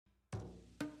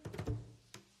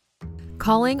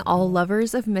Calling all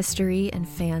lovers of mystery and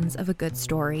fans of a good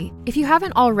story. If you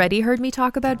haven't already heard me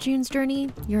talk about June's Journey,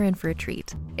 you're in for a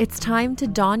treat. It's time to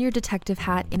don your detective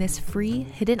hat in this free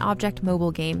hidden object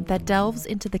mobile game that delves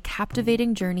into the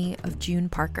captivating journey of June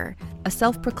Parker, a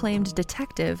self-proclaimed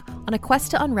detective on a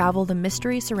quest to unravel the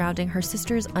mystery surrounding her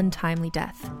sister's untimely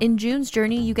death. In June's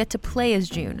Journey, you get to play as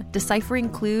June, deciphering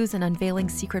clues and unveiling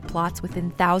secret plots within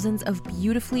thousands of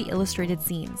beautifully illustrated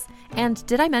scenes. And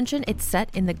did I mention it's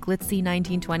set in the glitzy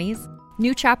 1920s?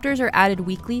 New chapters are added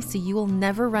weekly, so you will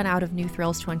never run out of new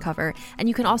thrills to uncover, and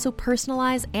you can also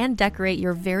personalize and decorate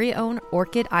your very own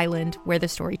Orchid Island where the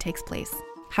story takes place.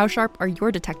 How sharp are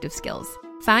your detective skills?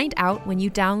 Find out when you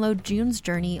download June's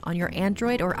Journey on your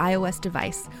Android or iOS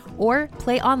device, or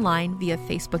play online via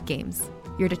Facebook Games.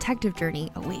 Your detective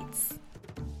journey awaits.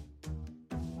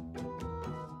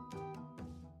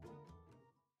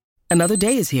 Another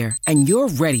day is here, and you're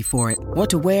ready for it.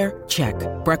 What to wear? Check.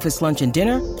 Breakfast, lunch, and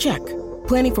dinner? Check.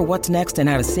 Planning for what's next and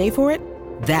how to save for it?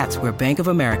 That's where Bank of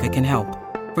America can help.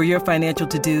 For your financial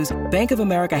to-dos, Bank of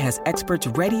America has experts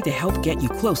ready to help get you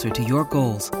closer to your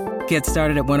goals. Get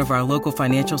started at one of our local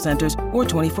financial centers or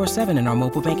 24/7 in our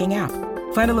mobile banking app.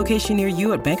 Find a location near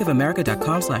you at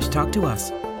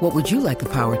bankofamerica.com/talktous. What would you like the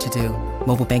power to do?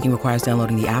 Mobile banking requires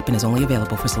downloading the app and is only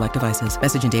available for select devices.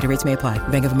 Message and data rates may apply.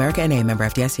 Bank of America N.A., member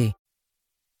FDIC.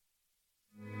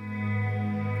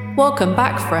 Welcome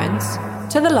back, friends,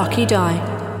 to The Lucky Die.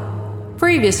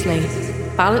 Previously,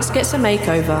 Balance gets a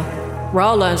makeover,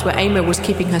 Ra learns where Ama was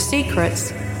keeping her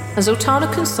secrets, and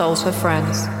Zoltana consoles her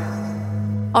friends.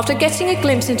 After getting a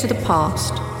glimpse into the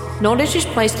past, knowledge is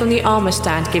placed on the armor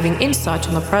stand giving insight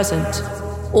on the present,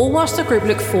 all whilst the group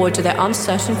look forward to their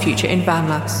uncertain future in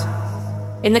Vanlas.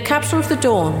 In the capsule of the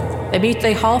Dawn, they meet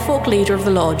the half-orc leader of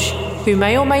the Lodge, who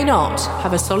may or may not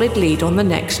have a solid lead on the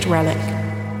next relic.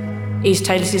 Is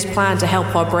Talos' plan to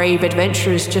help our brave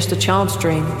adventurers just a chance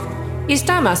dream? Is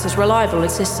Damas as reliable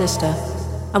as his sister?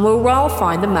 And will Rahl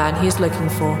find the man he is looking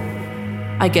for?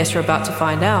 I guess we're about to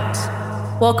find out.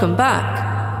 Welcome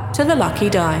back to The Lucky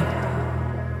Die.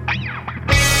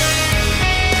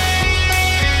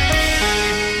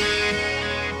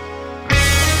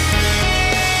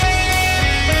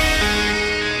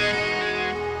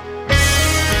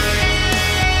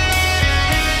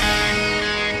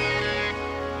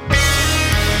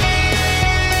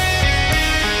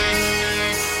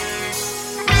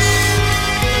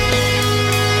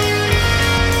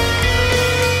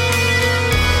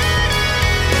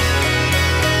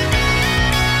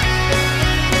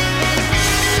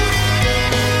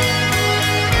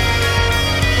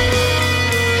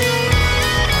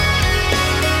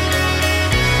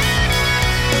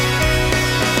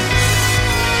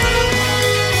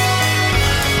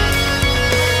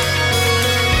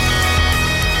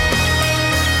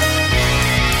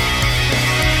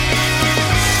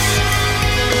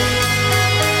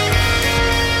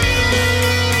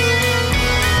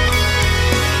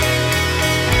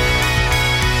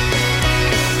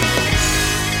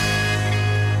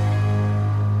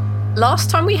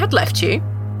 Last time we had left you,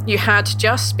 you had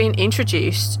just been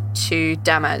introduced to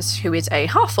Damas, who is a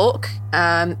half-orc,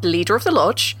 leader of the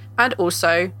Lodge, and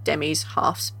also Demi's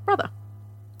half-brother.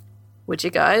 What do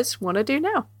you guys want to do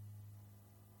now?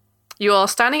 You are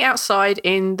standing outside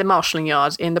in the marshalling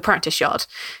yard, in the practice yard.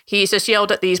 He's just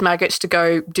yelled at these maggots to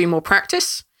go do more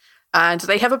practice, and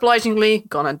they have obligingly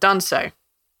gone and done so.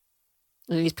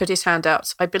 And he's put his hand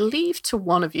out, I believe, to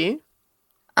one of you.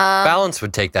 Balance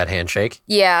would take that handshake.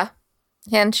 Yeah.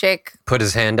 Handshake. Put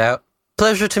his hand out.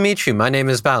 Pleasure to meet you. My name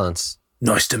is Balance.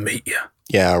 Nice to meet you.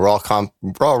 Yeah,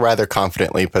 Rahl rather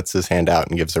confidently puts his hand out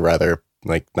and gives a rather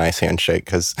nice handshake.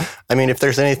 Because, I mean, if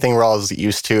there's anything Rahl's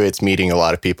used to, it's meeting a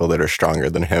lot of people that are stronger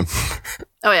than him.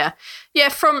 Oh, yeah. Yeah,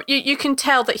 from you can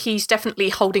tell that he's definitely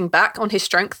holding back on his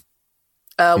strength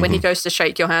when he goes to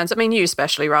shake your hands. I mean, you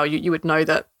especially, Rahl, you would know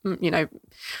that,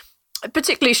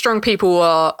 particularly strong people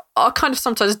are kind of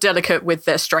sometimes delicate with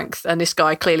their strength, and this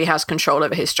guy clearly has control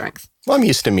over his strength. Well, I'm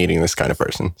used to meeting this kind of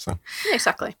person, so. Yeah,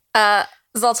 exactly.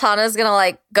 Zoltana's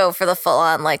gonna go for the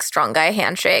full-on strong guy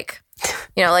handshake.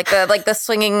 The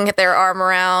swinging their arm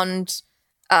around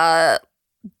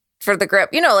for the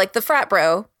grip. The frat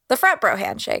bro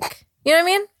handshake. You know what I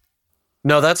mean?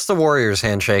 No, that's the Warriors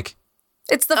handshake.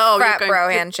 It's the frat bro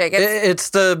handshake. It's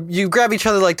the, you grab each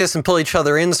other like this and pull each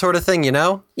other in sort of thing,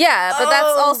 Yeah, but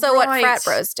that's also what frat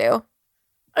bros do.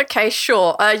 Okay,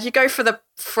 sure. You go for the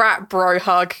frat bro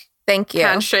hug. Thank you.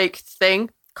 Handshake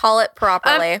thing. Call it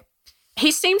properly.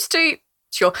 He seems to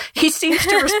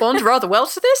respond rather well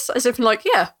to this, as if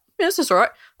this is all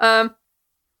right.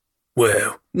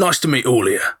 Well, nice to meet all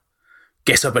of you.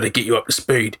 Guess I better get you up to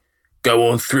speed. go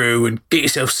on through and get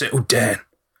yourself settled down.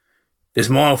 There's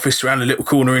my office around the little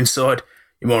corner inside.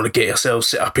 You might want to get yourself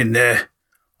set up in there.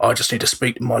 I just need to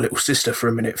speak to my little sister for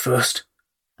a minute first.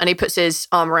 And he puts his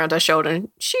arm around her shoulder, and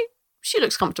she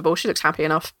looks comfortable. She looks happy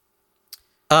enough.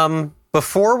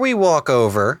 Before we walk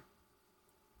over,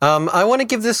 I want to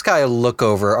give this guy a look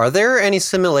over. Are there any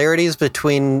similarities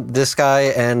between this guy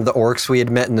and the orcs we had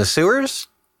met in the sewers?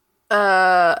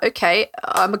 Okay.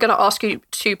 I'm going to ask you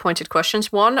 2 pointed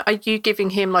questions. One, are you giving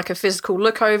him like a physical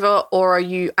look over, or are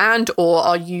you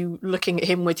looking at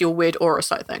him with your weird aura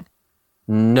sight thing?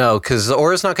 No, because the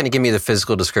aura's not going to give me the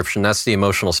physical description. That's the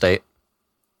emotional state.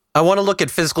 I want to look at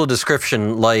physical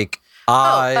description, like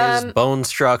eyes, bone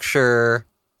structure,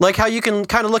 like how you can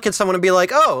kind of look at someone and be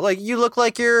like, oh, like you look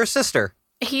like your sister.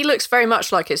 He looks very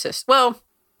much like his sister. Well,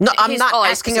 no, I'm not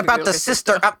asking about the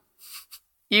sister.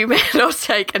 You may not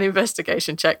take an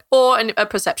investigation check or a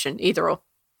perception, either or.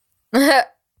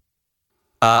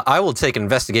 I will take an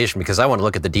investigation because I want to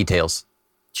look at the details.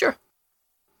 Sure.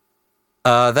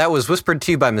 That was whispered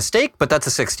to you by mistake, but that's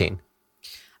a 16.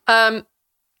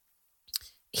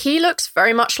 He looks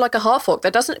very much like a half-orc. There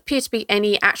doesn't appear to be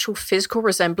any actual physical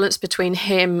resemblance between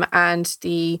him and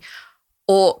the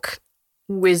orc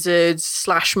wizard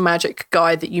 / magic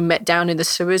guy that you met down in the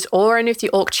sewers, or any of the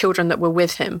orc children that were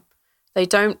with him. They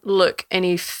don't look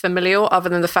any familiar other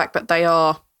than the fact that they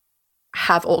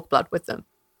have orc blood with them.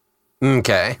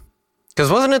 Okay.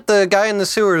 Because wasn't it the guy in the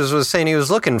sewers was saying he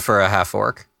was looking for a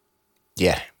half-orc?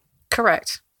 Yeah.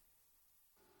 Correct.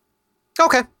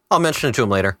 Okay. I'll mention it to him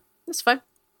later. That's fine.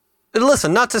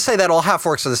 Listen, not to say that all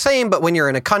half-orcs are the same, but when you're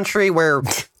in a country where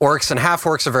orcs and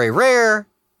half-orcs are very rare...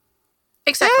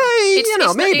 Exactly. Hey,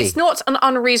 maybe. It's not an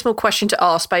unreasonable question to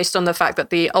ask based on the fact that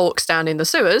the orcs down in the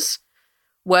sewers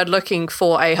were looking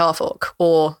for a half-orc,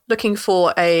 or looking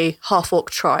for a half-orc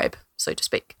tribe, so to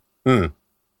speak. All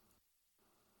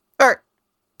right.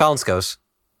 Balance goes.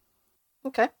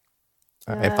 Okay.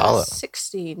 I follow.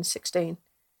 16.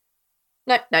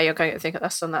 No, you're going to think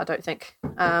less than that, I don't think.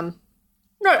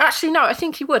 No, I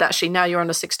think he would, now you're on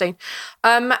a 16.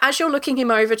 As you're looking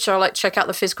him over to check out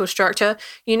the physical structure,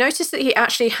 you notice that he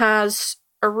actually has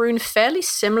a rune fairly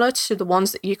similar to the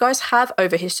ones that you guys have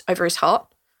over his heart,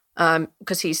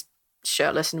 because he's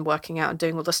shirtless and working out and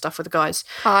doing all the stuff with the guys.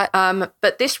 Hot.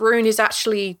 But this rune is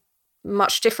actually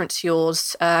much different to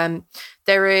yours.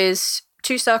 There is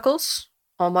 2 circles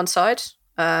on one side,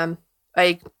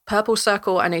 a purple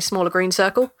circle and a smaller green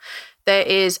circle. There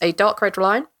is a dark red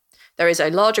line. There is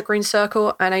a larger green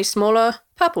circle and a smaller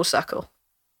purple circle.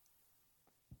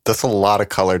 That's a lot of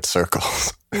colored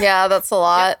circles. Yeah, that's a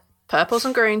lot. Yep. Purples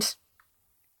and greens.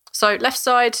 So left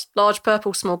side, large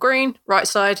purple, small green. Right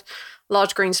side,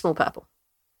 large green, small purple.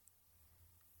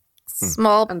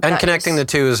 Small. And connecting the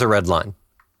two is a red line.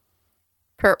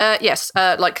 Yes,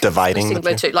 like dividing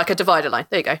the two, like a divider line.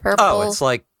 There you go. Purple. Oh, it's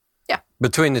like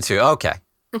between the two. Okay.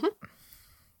 Mm-hmm.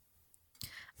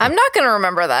 I'm not going to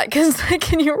remember that.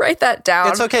 Can you write that down?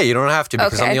 It's okay. You don't have to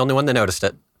because Okay. I'm the only one that noticed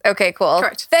it. Okay, cool.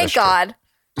 Correct. Thank God.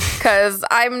 Because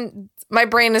my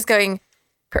brain is going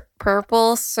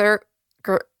purple circle?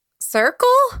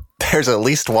 There's at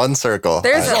least one circle.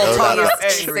 There's I a know lot that.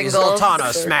 of single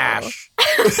Zoltana, circle. smash.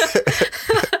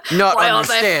 Not Why aren't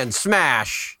they- understand,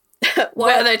 smash.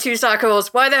 Why are there 2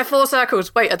 circles? Why are there 4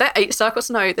 circles? Wait, are there 8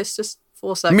 circles? No, there's just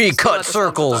 4 circles. Me Still cut at the front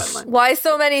of the circles. diamond. Why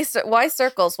so many? Why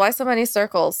circles? Why so many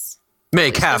circles?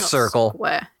 Make They're half not circle.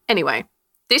 Square. Anyway,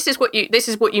 this is what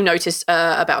you notice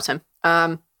about him.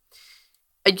 Are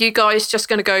you guys just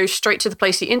going to go straight to the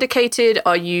place he indicated?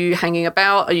 Are you hanging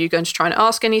about? Are you going to try and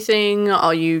ask anything?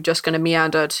 Are you just going to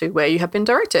meander to where you have been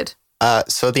directed?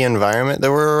 So the environment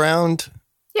that we're around.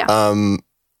 Yeah.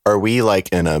 Are we like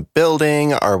in a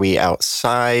building? Are we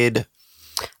outside?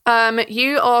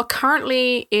 You are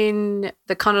currently in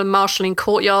the kind of marshalling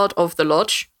courtyard of the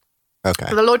lodge. Okay.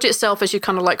 The lodge itself, as you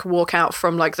kind of walk out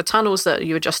from the tunnels that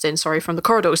you were just in, from the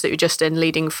corridors that you were just in,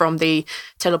 leading from the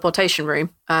teleportation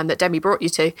room that Demi brought you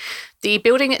to. The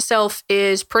building itself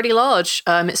is pretty large.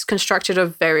 It's constructed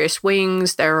of various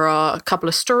wings. There are a couple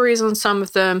of stories on some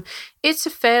of them. It's a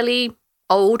fairly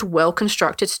old,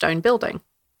 well-constructed stone building.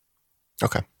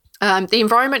 Okay. The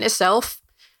environment itself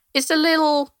is a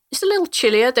little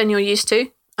chillier than you're used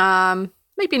to.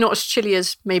 Maybe not as chilly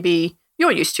as maybe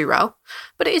you're used to, Ral,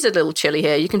 but it is a little chilly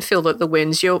here. You can feel the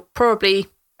winds. You'll probably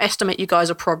estimate you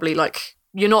guys are probably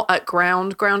you're not at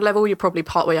ground level. You're probably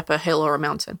partway up a hill or a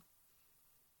mountain.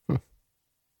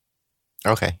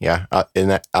 Okay. Yeah. In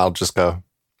that, I'll just go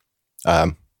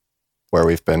where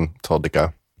we've been told to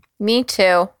go. Me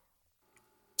too.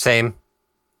 Same.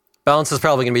 Balance is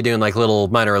probably going to be doing little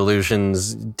minor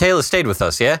illusions. Taylor stayed with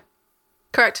us, yeah?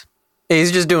 Correct.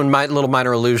 He's just doing little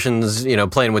minor illusions,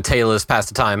 playing with Talus, pass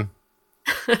the time.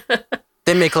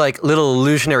 They make like little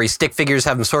illusionary stick figures,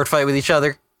 have them sword fight with each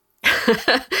other.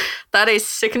 That is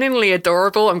sickeningly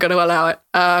adorable. I'm going to allow it.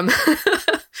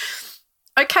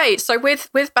 Okay, so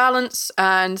with Balance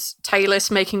and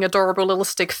Talus making adorable little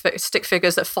stick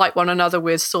figures that fight one another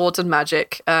with swords and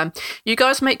magic, you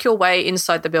guys make your way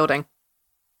inside the building.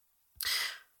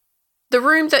 The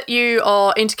room that you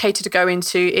are indicated to go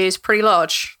into is pretty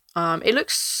large. It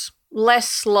looks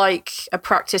less like a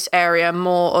practice area,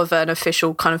 more of an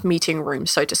official kind of meeting room,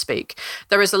 so to speak.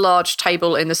 There is a large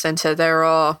table in the center. There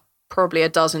are probably a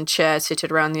dozen chairs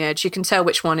seated around the edge. You can tell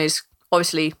which one is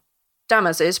obviously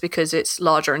Damaz's because it's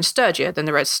larger and sturdier than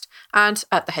the rest, and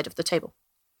at the head of the table.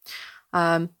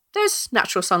 There's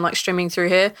natural sunlight streaming through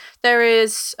here. There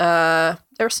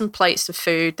are some plates of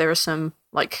food. There are some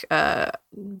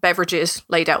beverages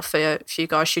laid out for you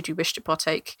guys should you wish to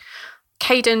partake.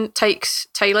 Caden takes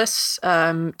Talus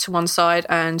to one side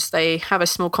and they have a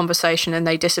small conversation and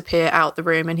they disappear out the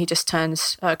room, and he just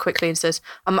turns quickly and says,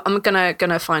 I'm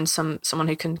gonna find someone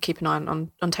who can keep an eye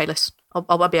on Talus.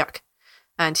 I'll be back.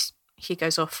 And he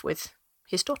goes off with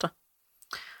his daughter.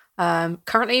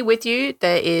 Currently with you,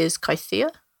 there is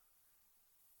Kythea.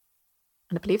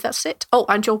 And I believe that's it. Oh,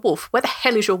 and your wolf. Where the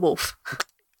hell is your wolf?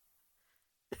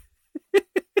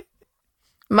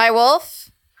 My wolf?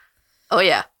 Oh,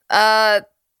 yeah.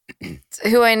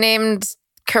 Who I named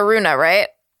Karuna, right?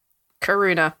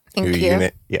 Karuna. Thank you.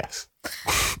 Yes.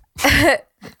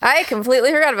 I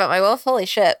completely forgot about my wolf. Holy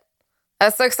shit. I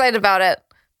was so excited about it.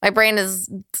 My brain is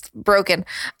broken.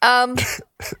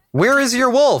 Where is your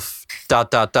wolf? ...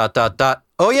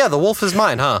 Oh, yeah, the wolf is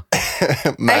mine, huh?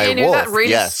 I knew that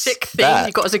really sick thing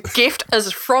you got as a gift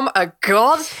as from a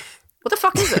god. What the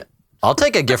fuck is it? I'll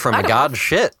take a gift from a god.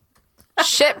 Shit.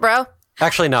 Shit, bro.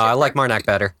 Actually, no, I like Marnak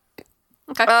better.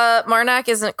 Okay. Marnak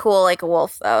isn't cool like a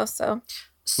wolf, though, so.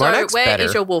 So Marnak's where better.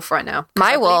 is your wolf right now?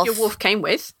 My wolf. Your wolf came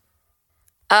with.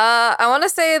 I want to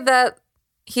say that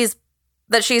she's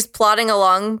plodding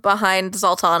along behind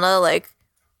Zoltana,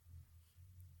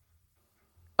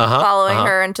 following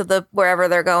her into wherever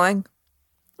they're going.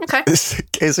 Okay.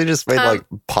 Casey just made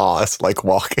pause,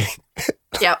 walking.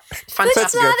 Yep.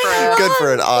 Fantastic. Good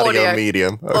for an audio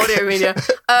medium. Okay. Audio medium.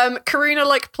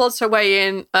 Karuna plods her way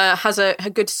in, has a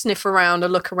good sniff around, a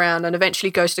look around, and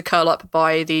eventually goes to curl up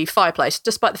by the fireplace,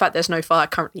 despite the fact there's no fire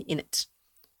currently in it.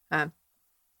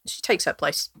 She takes her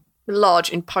place. The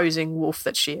large, imposing wolf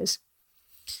that she is.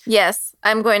 Yes,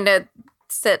 I'm going to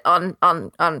sit on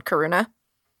Karuna.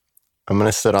 I'm going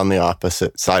to sit on the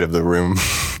opposite side of the room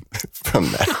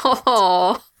from that.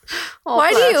 Oh,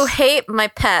 why do you hate my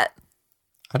pet?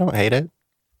 I don't hate it.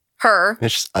 Her.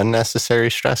 It's just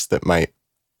unnecessary stress that might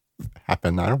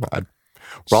happen. I don't know.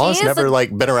 Raw's never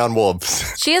been around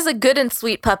wolves. She is a good and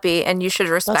sweet puppy, and you should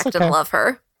respect and love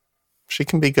her. She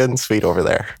can be good and sweet over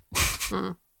there.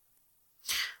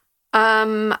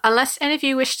 Unless any of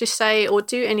you wish to say or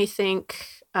do anything,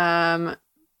 Caden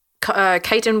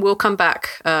will come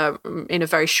back in a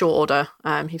very short order.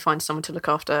 He finds someone to look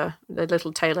after the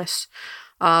little Talus.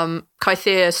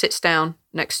 Kythea sits down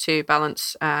next to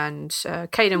Balance, and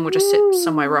Caden will just sit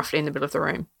somewhere roughly in the middle of the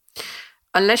room.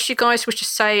 Unless you guys wish to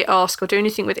say, ask, or do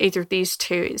anything with either of these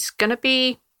two, it's going to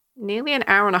be nearly an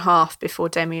hour and a half before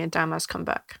Demi and Damaz come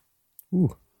back.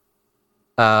 Ooh.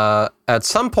 At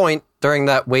some point during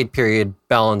that wait period,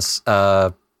 Balance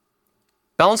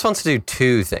wants to do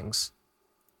two things.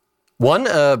 One,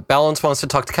 Balance wants to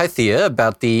talk to Kythea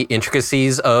about the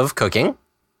intricacies of cooking.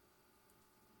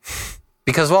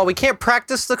 Because while we can't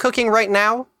practice the cooking right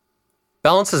now,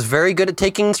 Balance is very good at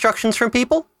taking instructions from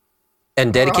people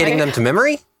and dedicating them to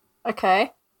memory.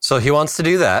 Okay. So he wants to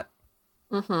do that.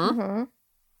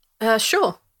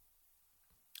 Sure.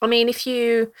 I mean, if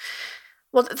you...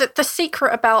 Well, the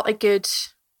secret about a good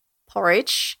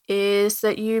porridge is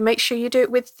that you make sure you do it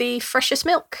with the freshest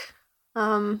milk.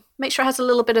 Make sure it has a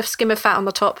little bit of skim of fat on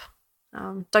the top.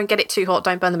 Don't get it too hot.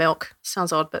 Don't burn the milk.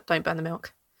 Sounds odd, but don't burn the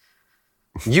milk.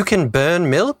 You can burn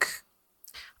milk?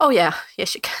 Oh, yeah.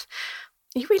 Yes, you can.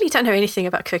 You really don't know anything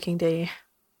about cooking, do you?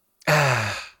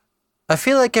 I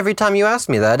feel like every time you ask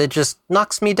me that, it just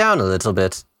knocks me down a little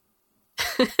bit.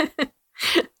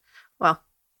 Well,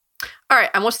 all right.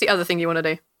 And what's the other thing you want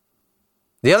to do?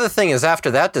 The other thing is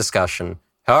after that discussion,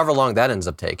 however long that ends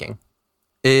up taking,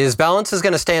 is Balance is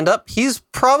going to stand up. He's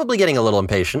probably getting a little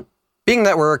impatient, being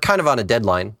that we're kind of on a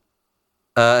deadline.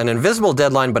 An invisible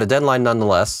deadline, but a deadline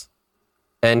nonetheless.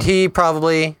 And he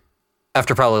probably,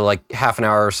 after half an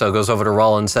hour or so, goes over to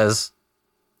Rawl and says,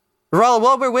 Rawl,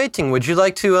 while we're waiting, would you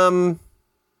like to,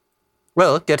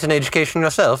 get an education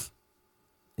yourself?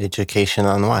 Education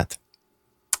on what?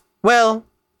 Well,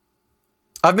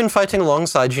 I've been fighting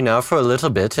alongside you now for a little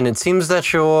bit, and it seems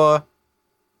that your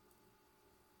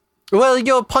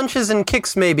punches and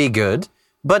kicks may be good,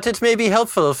 but it may be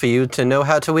helpful for you to know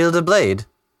how to wield a blade.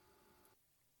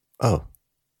 Oh.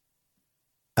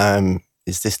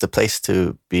 Is this the place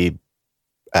to be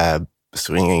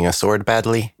swinging a sword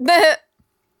badly?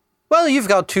 Well, you've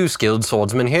got 2 skilled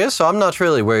swordsmen here, so I'm not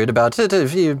really worried about it.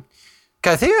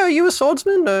 Kythea, are you a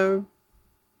swordsman? Or?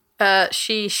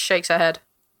 She shakes her head.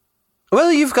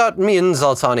 Well, you've got me and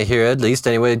Zoltana here, at least,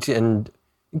 anyway, and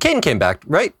Caden came back,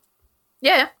 right?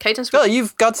 Yeah, Caden's Well,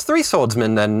 you've got 3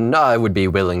 swordsmen, then I would be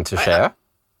willing to share.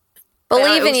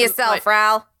 Believe in yourself,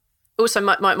 Ral. Also,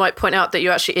 might point out that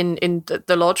you're actually in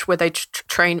the lodge where they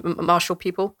train martial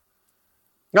people.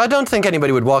 I don't think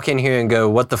anybody would walk in here and go,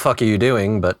 "What the fuck are you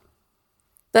doing?" But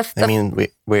I mean,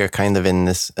 we're kind of in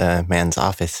this man's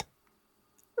office.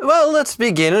 Well, let's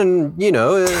begin, and,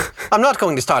 I'm not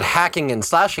going to start hacking and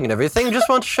slashing and everything, just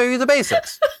want to show you the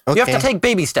basics. Okay. You have to take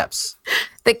baby steps.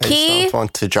 The key... I just don't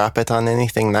want to drop it on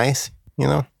anything nice,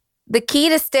 The key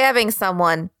to stabbing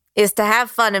someone is to have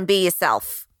fun and be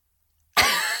yourself.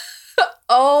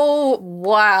 Oh,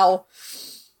 wow.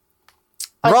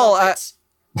 Roll,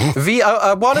 V,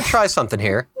 I want to try something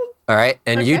here, all right?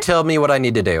 And you tell me what I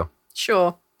need to do.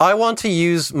 Sure. I want to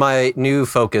use my new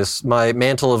focus, my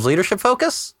Mantle of Leadership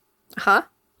focus. Huh?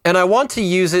 And I want to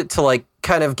use it to,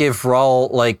 kind of give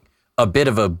Raul, a bit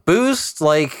of a boost,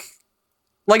 like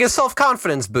a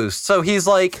self-confidence boost. So he's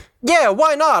like, yeah,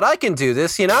 why not? I can do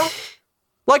this,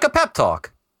 Like a pep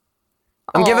talk.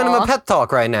 I'm giving him a pep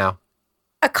talk right now.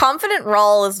 A confident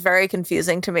Raul is very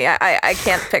confusing to me. I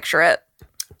can't picture it.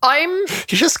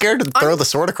 He's just scared to throw the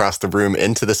sword across the room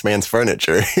into this man's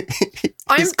furniture.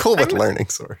 He's cool with learning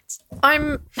swords. I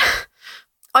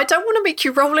don't want to make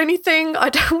you roll anything. I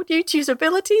don't want you to use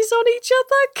abilities on each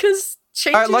other, because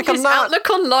changing his outlook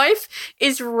on life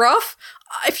is rough.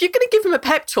 If you're going to give him a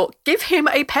pep talk, give him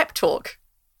a pep talk.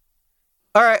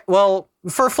 All right, well,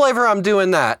 for flavor, I'm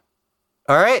doing that.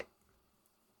 All right?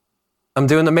 I'm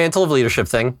doing the Mantle of Leadership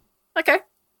thing. Okay.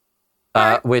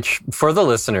 Which, for the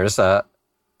listeners...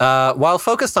 while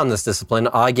focused on this discipline,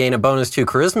 I gain a bonus to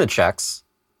charisma checks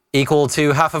equal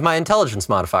to half of my intelligence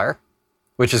modifier,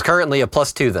 which is currently a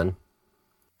 +2 then.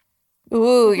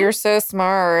 Ooh, you're so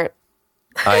smart.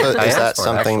 Is that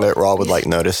something that Raul would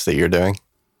notice that you're doing?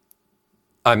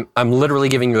 I'm literally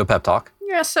giving you a pep talk.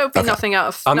 Yeah, so be nothing out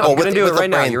of... I'm going to do it right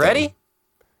now. You ready?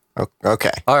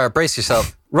 Okay. All right, brace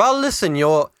yourself. Raul, listen,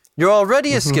 you're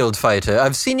already a skilled fighter.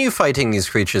 I've seen you fighting these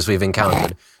creatures we've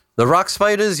encountered. The rock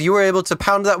spiders, you were able to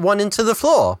pound that one into the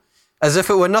floor, as if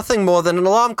it were nothing more than an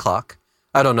alarm clock.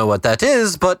 I don't know what that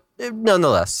is, but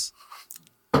nonetheless.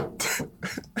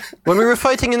 When we were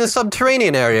fighting in the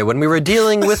subterranean area, when we were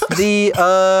dealing with the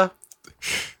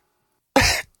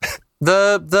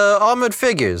armored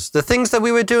figures, the things that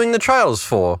we were doing the trials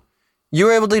for, you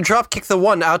were able to dropkick the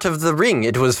one out of the ring.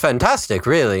 It was fantastic,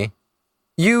 really.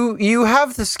 You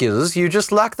have the skills, you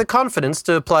just lack the confidence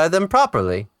to apply them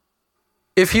properly.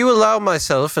 If you allow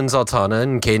myself and Zoltana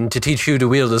and Caden to teach you to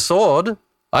wield a sword,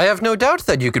 I have no doubt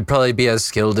that you could probably be as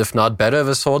skilled, if not better, of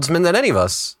a swordsman than any of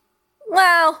us.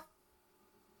 Well...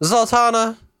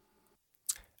 Zoltana?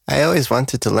 I always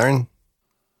wanted to learn.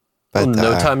 But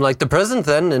no time like the present,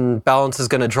 then, and Balance is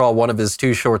going to draw one of his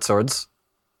 2 short swords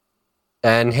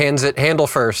and hands it handle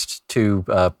first to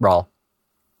Raul.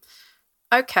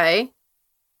 Okay.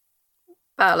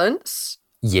 Balance.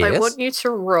 Yes? I want you to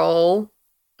roll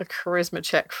a charisma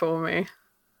check for me.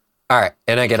 All right,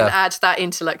 and I get add that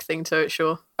intellect thing to it,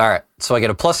 sure. All right, so I get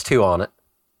a +2 on it.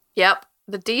 Yep.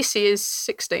 The DC is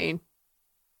 16.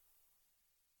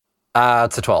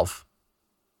 It's a 12.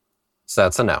 So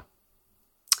that's a no.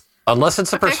 Unless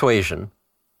it's a persuasion.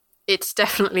 It's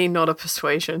definitely not a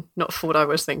persuasion. Not for what I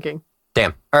was thinking.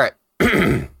 Damn. All right.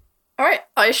 All right.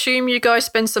 I assume you guys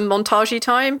spend some montagey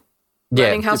time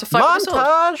learning how to fight with a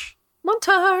sword.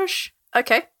 Montage.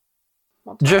 Okay.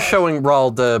 Montage. Just showing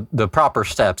Raul the proper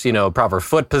steps, proper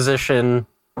foot position,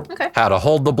 how to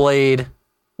hold the blade.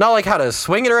 Not like how to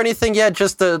swing it or anything yet,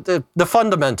 just the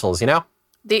fundamentals,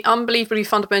 The unbelievably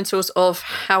fundamentals of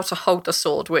how to hold the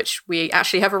sword, which we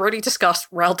actually have already discussed,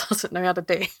 Raul doesn't know how to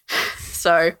do.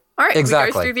 So, all right, exactly.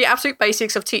 We go through the absolute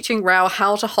basics of teaching Raul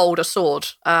how to hold a sword.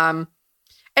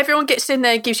 Everyone gets in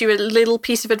there, gives you a little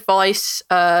piece of advice.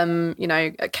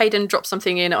 Caden drops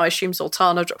something in. I assume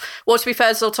Zoltana. Well, to be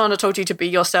fair, Zoltana told you to be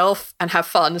yourself and have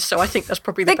fun. So I think that's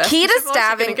probably the best. The key to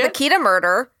stabbing, the key to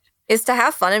murder, is to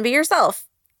have fun and be yourself.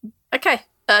 Okay,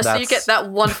 so you get that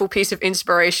wonderful piece of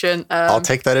inspiration. I'll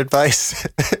take that advice.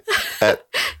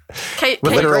 With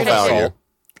literal value.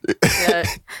 Yeah.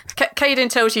 Caden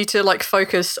tells you to like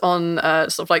focus on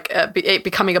sort of like it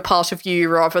becoming a part of you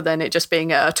rather than it just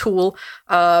being a tool.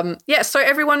 So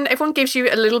everyone gives you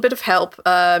a little bit of help,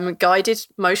 guided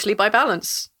mostly by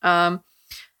Balance.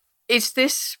 Is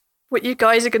this what you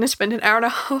guys are going to spend an hour and a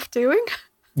half doing?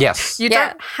 Yes. You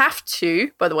don't have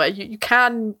to, by the way. You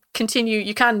can continue.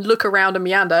 You can look around and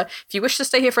meander. If you wish to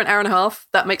stay here for an hour and a half,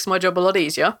 that makes my job a lot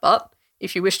easier. But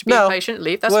if you wish to be impatient,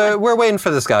 leave. That's fine. We're waiting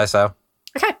for this guy, so.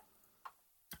 Okay.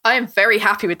 I am very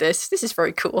happy with this. This is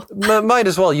very cool. Might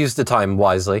as well use the time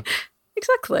wisely.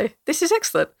 Exactly. This is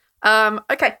excellent.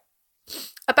 Okay.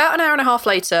 About an hour and a half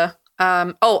later.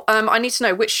 I need to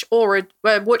know which aura,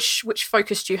 which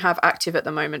focus do you have active at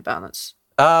the moment, Balance?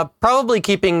 Probably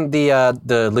keeping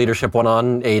the leadership one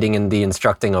on, aiding in the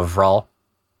instructing of Rahl.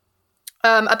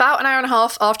 About an hour and a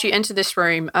half after you enter this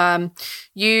room,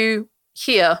 you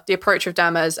hear the approach of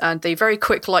Damaz and the very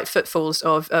quick light footfalls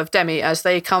of Demi as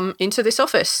they come into this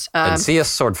office. And see us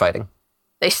sword fighting.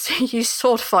 They see you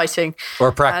sword fighting.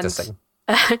 Or practicing.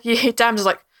 Damaz is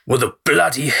like, what the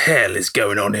bloody hell is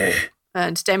going on here?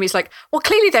 And Demi's like, well,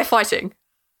 clearly they're fighting.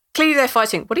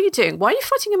 What are you doing? Why are you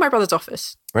fighting in my brother's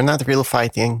office? We're not real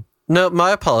fighting. No,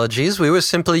 my apologies. We were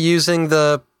simply using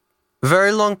the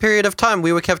very long period of time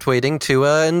we were kept waiting to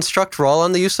instruct Rahl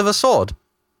on the use of a sword.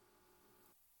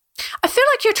 I feel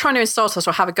like you're trying to insult us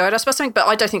or have a go at us about something, but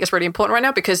I don't think it's really important right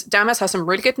now because Damaz has some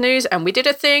really good news and we did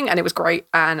a thing and it was great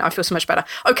and I feel so much better.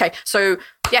 Okay, so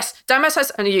yes, Damaz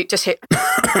has, and you just hit.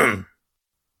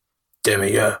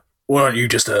 Demi, why don't you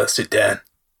just sit down?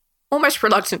 Almost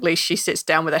reluctantly, she sits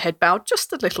down with her head bowed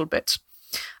just a little bit.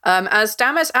 As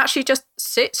Damaz actually just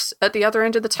sits at the other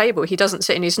end of the table. He doesn't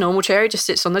sit in his normal chair, he just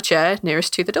sits on the chair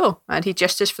nearest to the door and he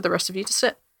gestures for the rest of you to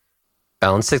sit.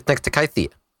 Balance sits next to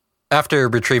Kythea. After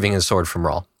retrieving his sword from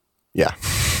Rahl. Yeah.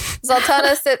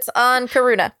 Zoltana sits on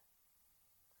Karuna.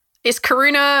 Is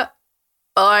Karuna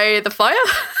by the fire?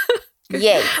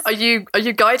 Yes. Are you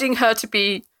guiding her to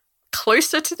be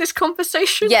closer to this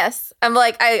conversation? Yes. I'm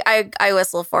like, I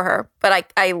whistle for her,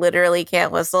 but I literally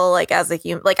can't whistle like as a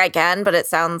human. Like I can, but it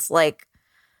sounds like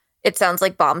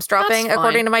bombs dropping,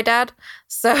 according to my dad.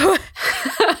 So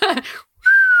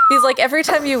he's like, every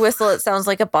time you whistle, it sounds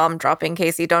like a bomb dropping,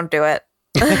 Casey. Don't do it.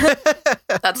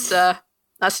 That's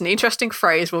an interesting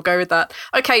phrase. We'll go with that.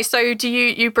 Okay, so do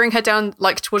you bring her down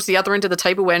like towards the other end of the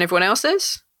table where everyone else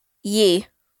is? Yeah.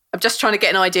 I'm just trying to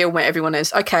get an idea of where everyone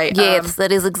is. Okay. Yes,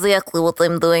 that is exactly what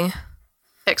I'm doing.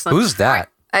 Excellent. Who's that?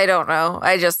 I don't know.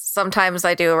 Sometimes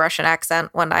I do a Russian accent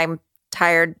when I'm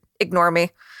tired. Ignore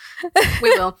me. We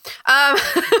will.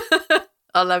 I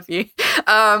love you.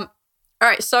 All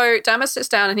right, so Damaz sits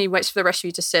down and he waits for the rest of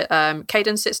you to sit.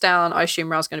 Caden sits down. I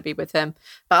assume Rahl's going to be with him.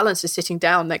 Balance is sitting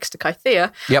down next to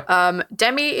Kythea. Yep.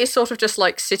 Demi is sort of just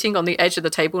like sitting on the edge of the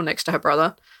table next to her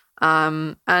brother.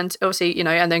 And obviously,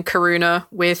 and then Karuna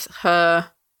with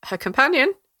her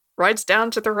companion rides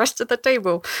down to the rest of the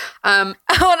table. I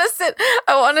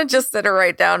want to just sit her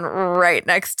right down right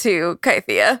next to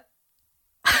Kythea.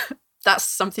 That's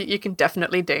something you can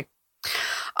definitely do.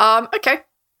 Okay.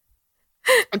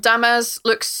 Damaz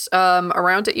looks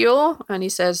around at you all and he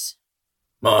says,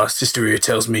 my sister here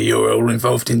tells me you're all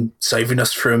involved in saving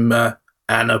us from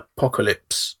an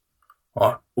apocalypse.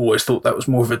 I always thought that was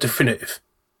more of a definitive.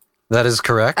 That is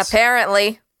correct.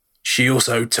 Apparently. She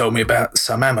also told me about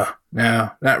Samama.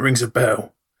 Now, that rings a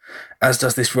bell, as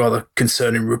does this rather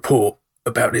concerning report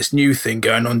about this new thing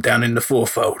going on down in the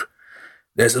Fourfold.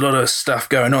 There's a lot of stuff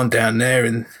going on down there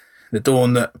in the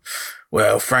Dawn that,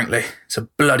 well, frankly, it's a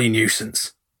bloody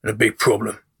nuisance and a big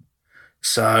problem.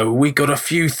 So we got a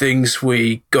few things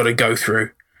we got to go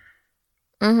through.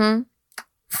 Mm-hmm.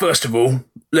 First of all,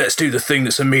 let's do the thing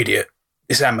that's immediate,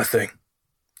 this hammer thing.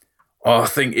 I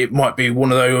think it might be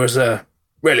one of those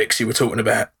relics you were talking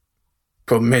about.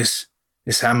 Problem is,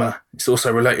 this hammer is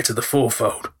also related to the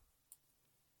Fourfold.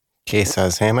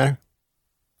 Kesa's hammer?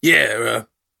 Yeah,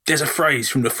 there's a phrase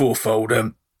from the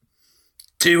Fourfold.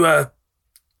 Do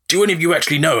any of you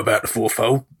actually know about the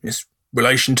Fourfold? Its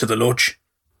relation to the Lodge?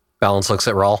 Balance looks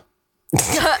at Rahl.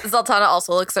 Zoltana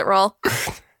also looks at Rahl.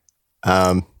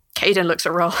 Caden looks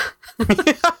at Rahl.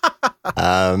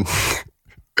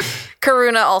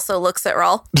 Karuna also looks at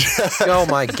Rahl. Oh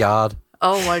my god.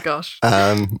 Oh my gosh.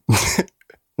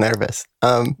 Nervous.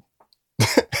 I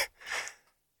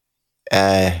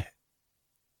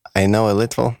know a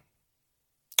little.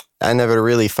 I never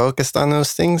really focused on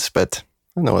those things, but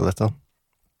I know a little.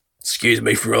 Excuse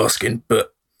me for asking,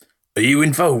 but are you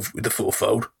involved with the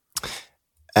Fourfold?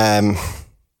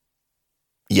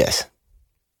 Yes.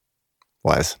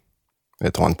 Was.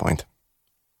 At one point.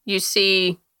 You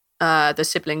see the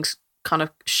siblings kind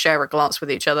of share a glance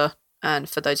with each other. And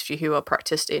for those of you who are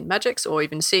practiced in magics or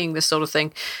even seeing this sort of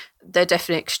thing, they're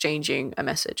definitely exchanging a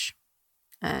message.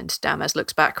 And Damaz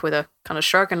looks back with a kind of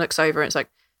shrug and looks over and it's like,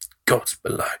 Gods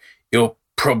below. You're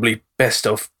probably best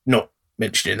off not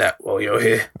mentioning that while you're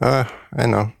here. I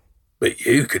know. But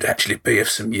you could actually be of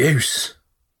some use.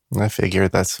 I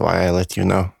figured that's why I let you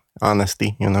know.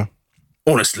 Honesty, you know.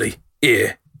 Honestly,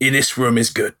 here, in this room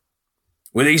is good.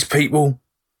 With these people,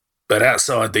 but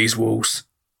outside these walls,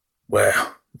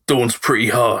 well, Dawn's pretty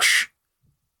harsh.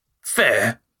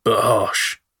 Fair, but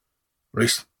harsh. At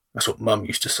least that's what Mum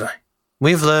used to say.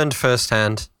 We've learned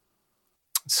firsthand.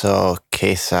 So,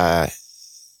 Kesa,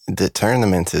 the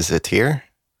tournament, is it here?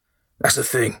 That's the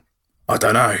thing. I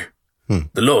don't know.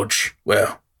 The lodge,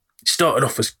 well, it started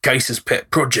off as Kesa's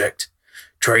pet project,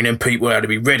 training people how to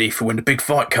be ready for when the big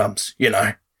fight comes, you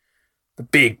know. The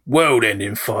big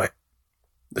world-ending fight.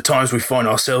 The times we find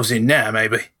ourselves in now,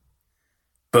 maybe.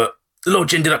 But the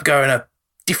lodge ended up going a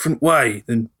different way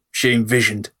than she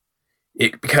envisioned.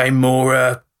 It became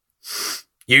more,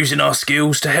 using our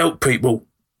skills to help people,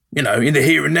 you know, in the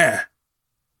here and now.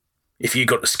 If you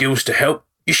got the skills to help,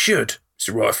 you should. It's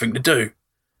the right thing to do.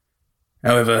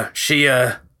 However, she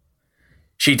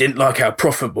didn't like how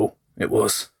profitable it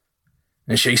was,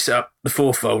 and she set up the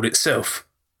Fourfold itself.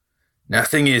 Now, the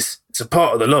thing is, it's a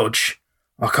part of the lodge.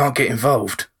 I can't get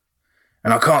involved,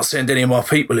 and I can't send any of my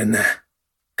people in there,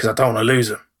 because I don't want to lose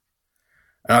them.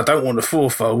 And I don't want the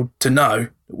Fourfold to know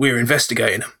that we're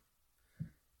investigating them.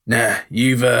 Now,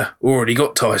 you've already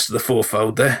got ties to the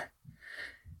Fourfold there,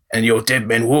 and you're dead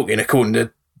men walking, according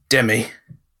to Demi.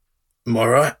 Am I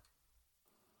right?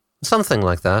 Something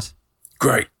like that.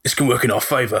 Great. This can work in our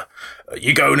favour.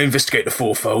 You go and investigate the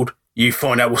Fourfold, you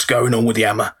find out what's going on with the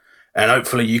hammer, and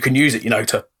hopefully you can use it, you know,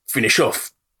 to finish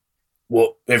off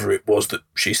whatever it was that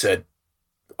she said.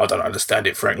 I don't understand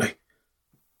it, frankly.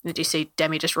 did you see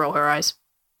Demi just roll her eyes?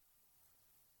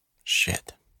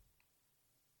 Shit.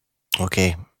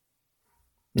 Okay.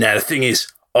 Now, the thing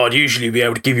is, I'd usually be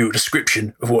able to give you a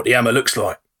description of what the hammer looks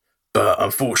like, but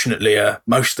unfortunately,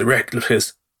 most of the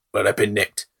replicas, well, they've been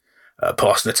nicked.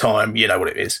 Passing the time, you know what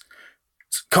it is.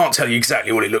 Can't tell you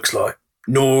exactly what it looks like,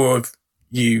 nor have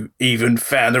you even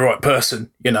found the right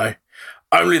person, you know.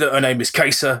 Only that her name is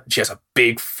Kesa, and she has a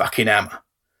big fucking hammer.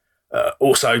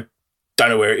 Also, don't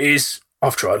know where it is.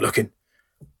 I've tried looking.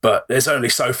 But there's only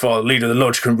so far the leader of the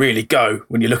lodge can really go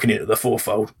when you're looking into the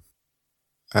Fourfold.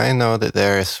 I know that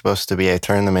there is supposed to be a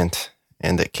tournament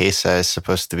and that Kesa is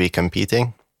supposed to be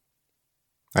competing.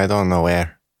 I don't know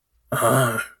where.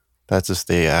 Oh. That's just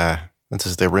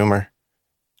the rumor.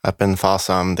 Up in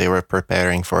Fossum, they were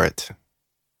preparing for it.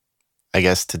 I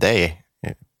guess today,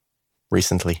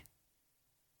 recently.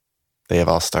 They have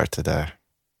all started,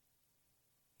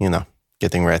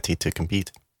 getting ready to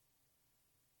compete.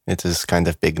 It is kind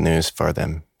of big news for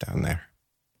them down there.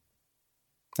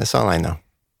 That's all I know.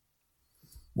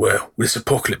 Well, with this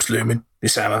apocalypse looming,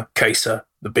 this hammer, Kesa,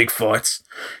 the big fights,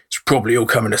 it's probably all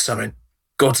coming to something.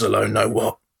 Gods alone know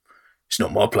what. It's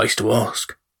not my place to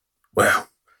ask. Well,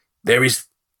 there is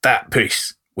that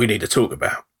piece we need to talk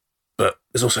about, but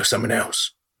there's also something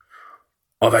else.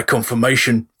 I've had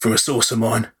confirmation from a source of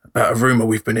mine about a rumour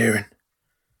we've been hearing.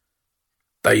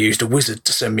 They used a wizard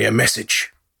to send me a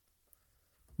message.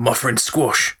 My friend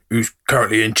Squash, who's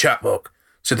currently in Chatlock,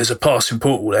 said there's a passing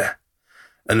portal there,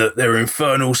 and that there are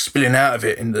infernals spilling out of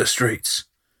it into the streets.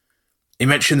 He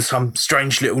mentioned some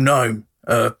strange little gnome,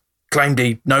 claimed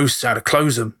he knows how to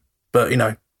close them, but,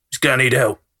 he's going to need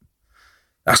help.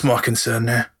 That's my concern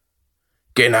now,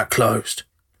 getting that closed.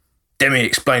 Demi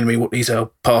explained to me what these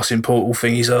passing portal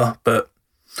thingies are, but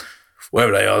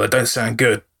wherever they are, they don't sound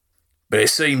good. But it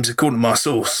seems, according to my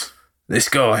source, this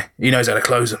guy, he knows how to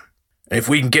close them. And if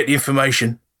we can get the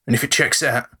information, and if it checks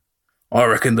out, I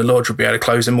reckon the lodge will be able to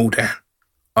close them all down.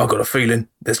 I've got a feeling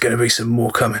there's going to be some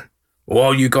more coming.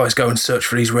 While you guys go and search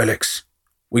for these relics,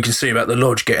 we can see about the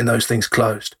lodge getting those things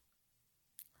closed.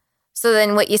 So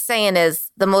then what you're saying is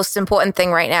the most important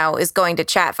thing right now is going to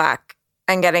Chatvac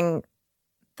and getting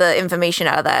the information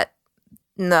out of that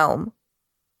gnome.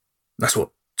 That's what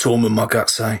Torm and my gut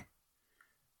say.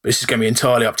 But this is going to be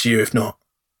entirely up to you if not.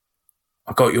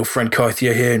 I got your friend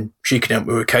Kythia here and she can help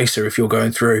me with Kesa if you're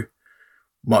going through.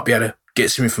 Might be able to get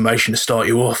some information to start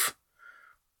you off.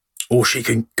 Or she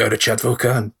can go to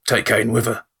Chadvoka and take Caden with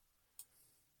her.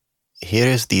 Here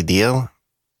is the deal.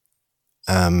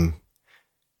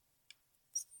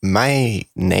 My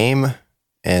name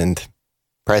and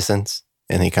presence,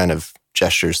 and he kind of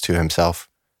gestures to himself,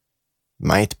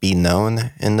 might be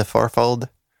known in the Fourfold.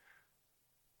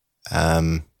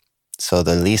 So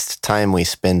the least time we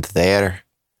spend there,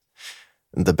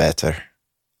 the better.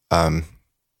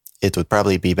 It would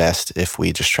probably be best if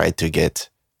we just tried to get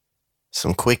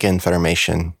some quick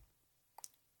information,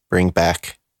 bring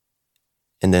back,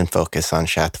 and then focus on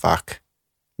Shatvok.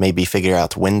 Maybe figure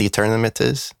out when the tournament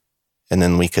is, and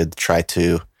then we could try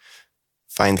to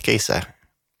find Kesa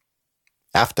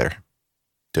after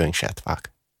doing Shatvok.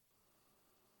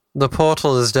 The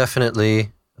portal is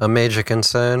definitely a major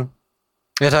concern.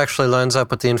 It actually lines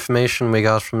up with the information we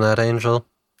got from that angel.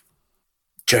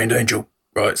 Chained Angel,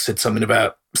 right, said something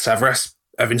about Savras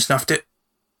having snuffed it.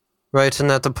 Right, and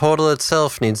that the portal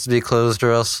itself needs to be closed,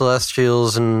 or else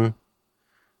Celestials and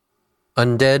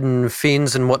undead and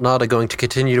fiends and whatnot are going to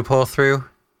continue to pour through.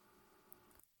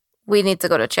 We need to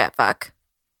go to Shatvok.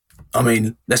 I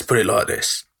mean, let's put it like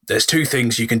this. There's two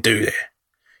things you can do there.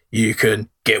 You can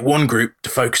get one group to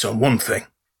focus on one thing,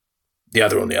 the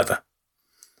other on the other.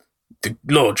 The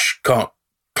Lodge can't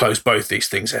close both these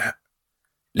things out.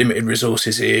 Limited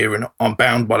resources here, and I'm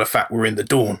bound by the fact we're in the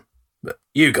Dawn. But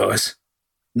you guys,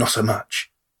 not so much.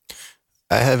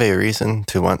 I have a reason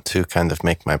to want to kind of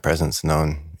make my presence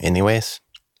known anyways.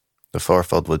 The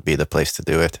Fourfold would be the place to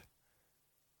do it.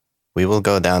 We will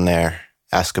go down there,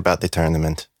 ask about the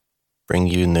tournament, bring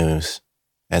you news,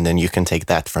 and then you can take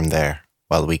that from there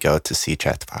while we go to see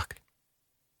Shatvok.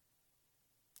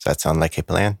 Does that sound like a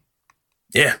plan?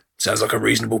 Yeah, sounds like a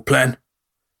reasonable plan.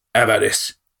 How about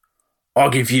this? I'll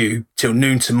give you till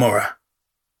noon tomorrow.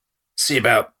 See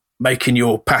about making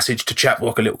your passage to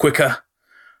Shatvok a little quicker.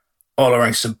 I'll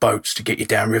arrange some boats to get you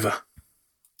downriver.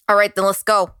 All right, then let's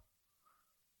go.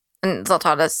 And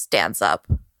Zoltana stands up.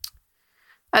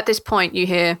 At this point, you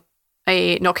hear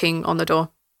a knocking on the door,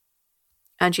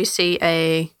 and you see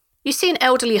an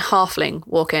elderly halfling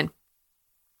walk in.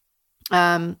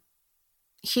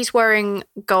 He's wearing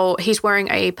gold. He's wearing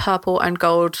a purple and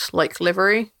gold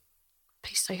livery.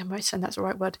 Please say I'm right, saying that's the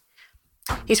right word.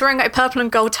 He's wearing a purple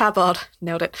and gold tabard.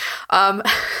 Nailed it.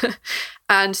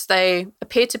 And they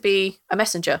appear to be a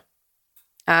messenger.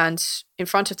 And in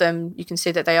front of them, you can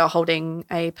see that they are holding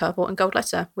a purple and gold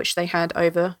letter, which they hand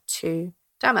over to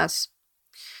Damaz.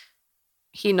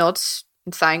 He nods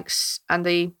and thanks, and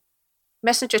the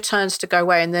messenger turns to go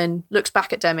away and then looks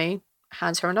back at Demi,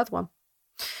 hands her another one.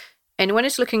 Anyone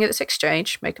who's looking at this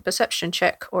exchange, make a perception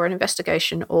check or an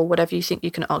investigation or whatever you think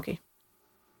you can argue.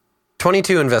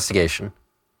 22 investigation.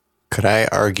 Could I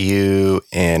argue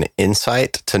an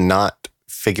insight to not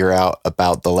figure out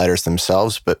about the letters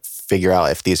themselves, but figure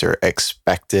out if these are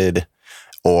expected,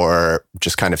 or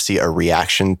just kind of see a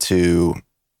reaction to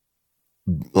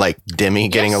Demi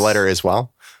getting a letter as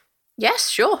well? Yes,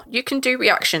 sure. You can do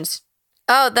reactions.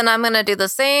 Oh, then I'm going to do the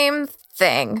same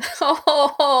thing.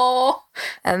 Oh.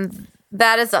 And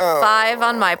that is a 5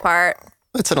 on my part.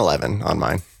 It's an 11 on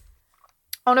mine.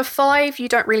 On a 5, you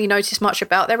don't really notice much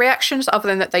about their reactions other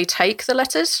than that they take the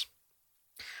letters.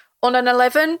 On an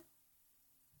 11,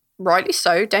 rightly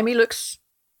so, Demi looks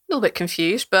a little bit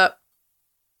confused, but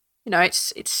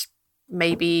it's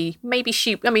maybe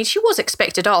she was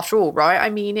expected after all, right? I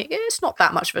mean, it's not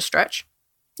that much of a stretch.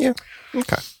 Yeah.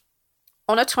 Okay.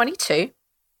 On a 22,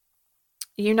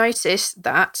 you notice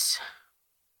that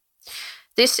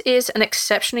this is an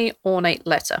exceptionally ornate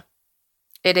letter.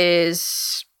 It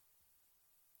is...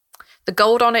 The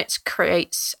gold on it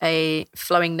creates a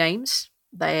flowing names.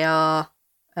 They are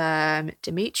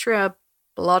Demetria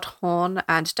Bloodhorn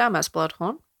and Damaz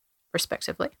Bloodhorn,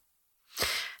 respectively.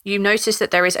 You notice that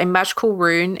there is a magical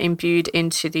rune imbued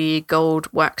into the gold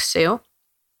wax seal.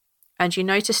 And you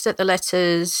notice that the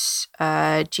letters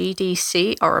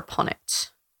GDC are upon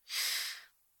it.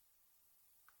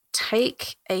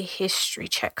 Take a history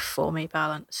check for me,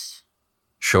 Balance.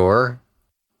 Sure.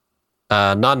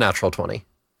 Non-natural 20.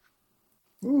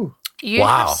 Ooh. You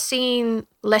have seen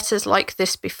letters like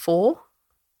this before.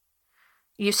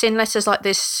 You've seen letters like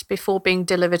this before being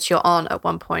delivered to your aunt at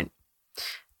one point.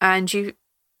 And you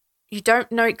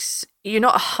don't know, you're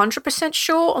not 100%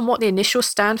 sure on what the initials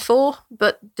stand for,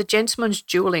 but the Gentleman's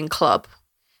Dueling Club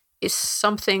is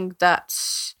something that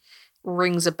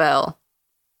rings a bell.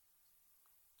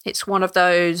 It's one of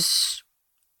those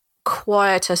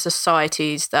quieter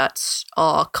societies that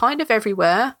are kind of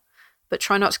everywhere, but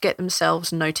try not to get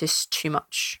themselves noticed too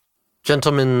much.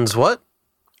 Gentleman's what?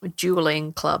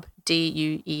 Dueling Club.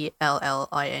 Duelling.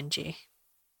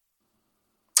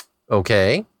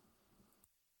 Okay.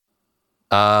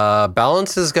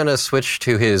 Balance is going to switch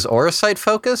to his aura sight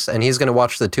focus, and he's going to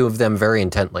watch the two of them very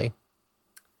intently.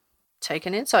 Take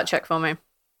an insight check for me.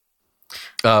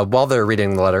 While they're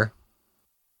reading the letter.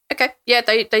 Okay. Yeah,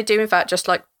 they do, in fact, just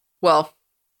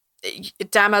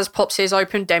Damaz pops his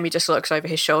open, Demi just looks over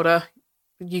his shoulder.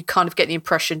 You kind of get the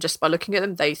impression just by looking at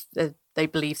them, they're they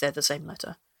believe they're the same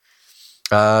letter.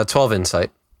 12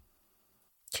 insight.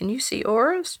 Can you see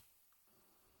auras?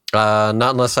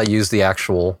 Not unless I use the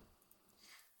actual.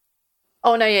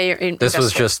 Oh no, yeah, you're in. This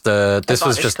was just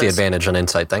the advantage on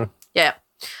insight thing. Yeah.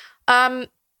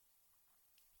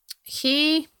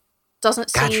 He doesn't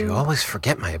seem. God, you always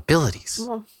forget my abilities.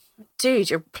 Well, dude,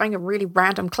 you're playing a really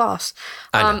random class.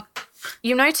 I know.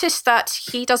 You notice that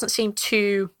he doesn't seem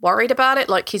too worried about it.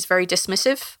 Like, he's very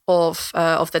dismissive of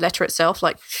the letter itself.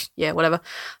 Like, yeah, whatever.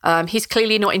 He's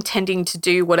clearly not intending to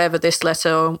do whatever this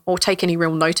letter or take any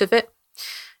real note of it.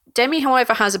 Demi,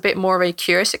 however, has a bit more of a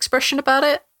curious expression about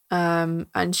it.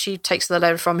 And she takes the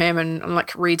letter from him and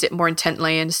like reads it more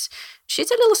intently, and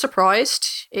she's a little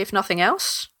surprised, if nothing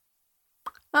else.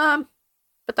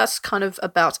 But that's kind of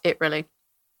about it, really.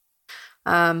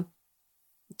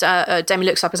 Demi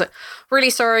looks up and is like, really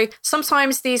sorry.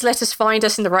 Sometimes these letters find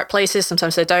us in the right places.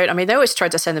 Sometimes they don't. I mean, they always try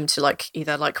to send them to like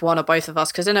either like one or both of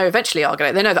us because they know eventually I'll get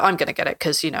it. They know that I'm going to get it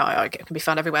because, you know, I can be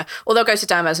found everywhere. Or they'll go to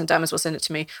Damaz and Damaz will send it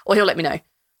to me, or he'll let me know.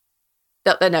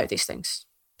 They know these things.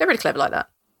 They're really clever like that.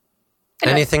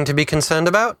 Anyway. Anything to be concerned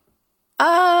about?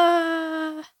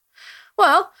 Well,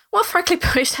 frankly,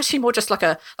 it's actually more just like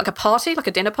a party, like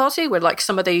a dinner party, where like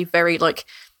some of the very like,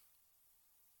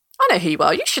 I know who you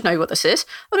are. You should know what this is.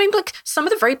 I mean, like some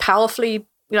of the very powerfully,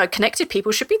 you know, connected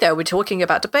people should be there. We're talking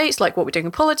about debates, like what we're doing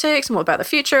in politics and what about the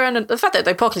future, and the fact that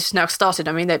the apocalypse has now started.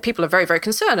 I mean, that people are very, very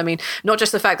concerned. I mean, not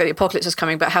just the fact that the apocalypse is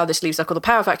coming, but how this leaves like all the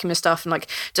power vacuum and stuff, and like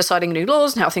deciding new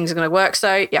laws and how things are going to work.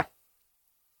 So yeah.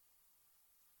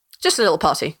 Just a little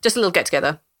party. Just a little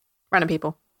get-together. Random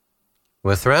people.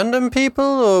 With random people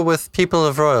or with people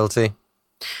of royalty?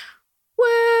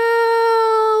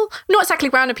 Well, not exactly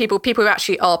random people. People who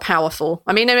actually are powerful.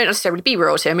 I mean, they don't necessarily be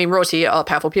royalty. I mean, royalty are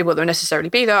powerful people that don't necessarily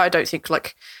be there. I don't think,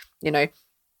 like, you know,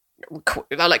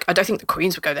 like, I don't think the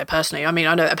queens would go there personally. I mean,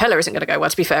 I know Apella isn't going to go. Well,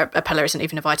 to be fair, Apella isn't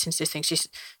even invited into this thing.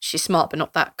 She's smart, but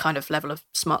not that kind of level of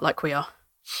smart like we are.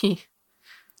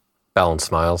 Balance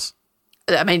smiles.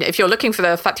 I mean, if you're looking for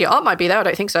the fact your art might be there, I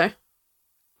don't think so.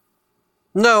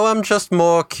 No, I'm just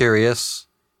more curious.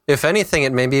 If anything,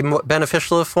 it may be more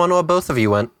beneficial if one or both of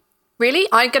you went. Really?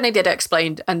 I'm going to get it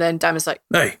explained. And then Dan is like,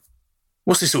 Hey,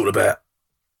 what's this all about?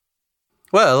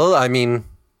 Well, I mean,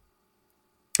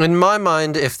 in my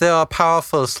mind, if there are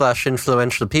powerful /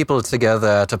 influential people together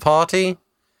at a party,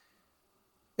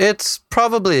 it's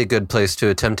probably a good place to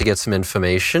attempt to get some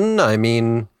information. I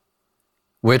mean,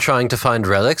 we're trying to find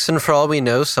relics, and for all we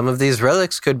know, some of these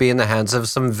relics could be in the hands of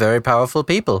some very powerful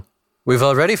people. We've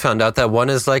already found out that one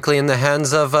is likely in the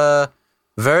hands of a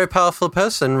very powerful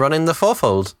person running the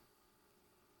fourfold.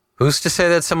 Who's to say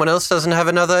that someone else doesn't have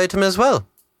another item as well?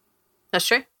 That's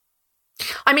true.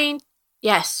 I mean,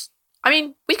 yes. I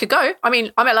mean, we could go. I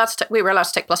mean, we were allowed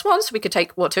to take +1, so we could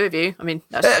take, two of you? I mean,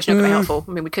 that's actually not going to be helpful.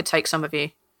 I mean, we could take some of you.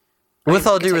 With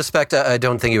all due respect, I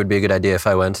don't think it would be a good idea if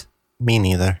I went. Me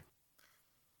neither.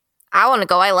 I want to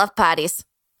go. I love patties.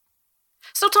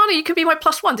 Sultana, you could be my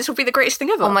 +1. This would be the greatest thing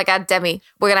ever. Oh my God, Demi.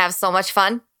 We're going to have so much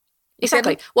fun.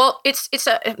 Exactly. Well, it's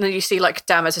and then you see like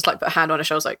Damaz just like put a hand on her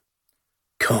shoulder, like,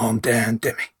 Calm down,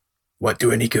 Demi. Won't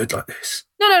do any good like this.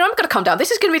 No, I'm going to calm down.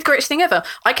 This is going to be the greatest thing ever.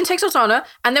 I can take Sultana,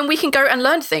 and then we can go and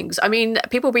learn things. I mean,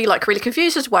 people will be like really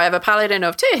confused as to why I have a paladin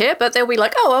of Tyr here, but they'll be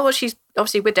like, oh, well, she's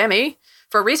obviously with Demi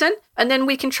for a reason, and then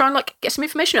we can try and like get some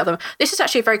information out of them. This is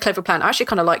actually a very clever plan. I actually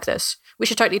kind of like this. We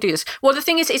should totally do this. Well, the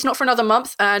thing is, it's not for another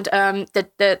month, and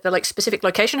the like specific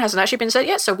location hasn't actually been set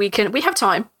yet, so we have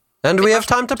time. And we have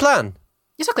time to plan.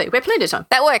 Exactly, we have plenty of time.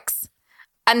 That works.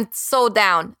 I'm so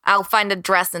down. I'll find a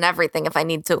dress and everything if I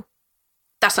need to.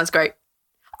 That sounds great.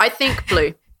 I think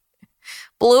blue.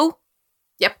 Blue?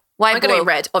 Yep. Why I'm blue? going to be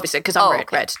red, obviously, because I'm red.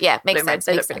 Okay. Red. Yeah, makes blue sense.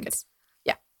 They makes look really good. sense.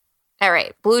 Yeah. All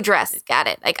right, blue dress. Got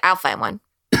it. Like, I'll find one.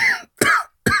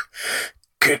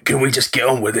 Can we just get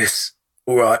on with this?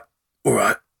 All right.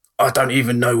 I don't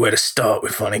even know where to start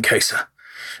with finding Kesa,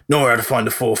 nor how to find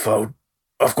the fourfold.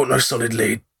 I've got no solid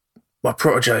lead. My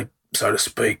protege, so to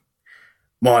speak,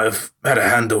 might have had a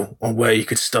handle on where you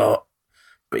could start,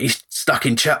 but he's stuck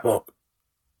in Chatbot.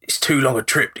 It's too long a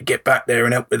trip to get back there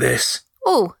and help with this.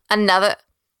 Ooh, another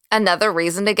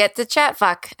reason to get to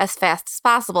Chatfuck as fast as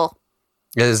possible.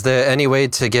 Is there any way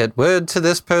to get word to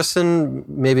this person,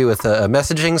 maybe with a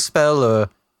messaging spell or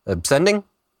a sending?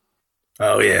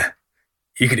 Oh, yeah.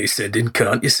 You can do sending,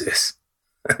 can't you, sis?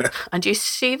 And you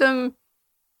see them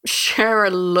share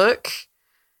a look.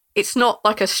 It's not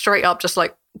like a straight up just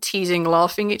like teasing,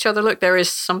 laughing each other look. There is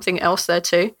something else there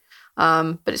too,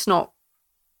 but it's not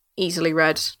easily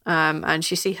read. And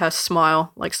you see her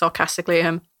smile like sarcastically at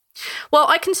him. Well,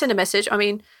 I can send a message. I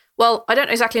mean, Well, I don't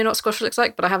exactly know what Squash looks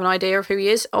like, but I have an idea of who he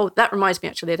is. Oh, that reminds me,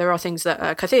 actually. There are things that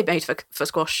Kythea made for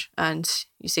Squash. And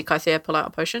you see Kythea pull out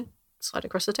a potion, slide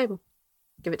across the table,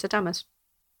 give it to Damas.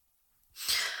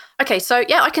 Okay, so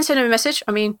yeah, I can send him a message.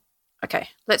 I mean, okay,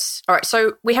 all right,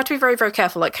 so we have to be very, very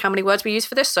careful, like how many words we use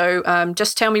for this. So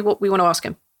just tell me what we want to ask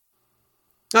him.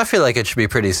 I feel like it should be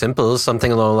pretty simple.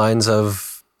 Something along the lines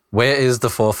of, where is the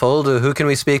fourfold, or who can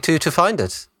we speak to find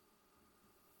it?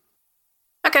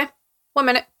 Okay, 1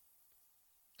 minute.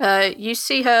 You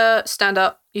see her stand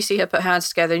up, you see her put hands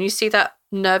together, and you see that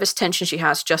nervous tension she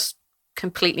has just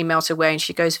completely melt away, and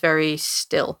she goes very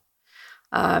still.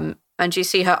 And you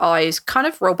see her eyes kind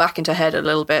of roll back into her head a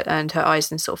little bit, and her eyes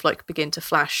then sort of like begin to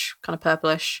flash, kind of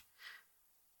purplish.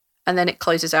 And then it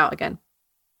closes out again.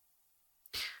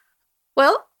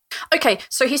 Well, okay,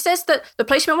 so he says that the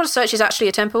place we want to search is actually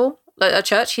a temple, a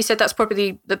church. He said that's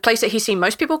probably the place that he's seen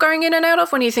most people going in and out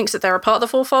of when he thinks that they're a part of the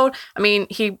fourfold. I mean,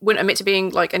 he wouldn't admit to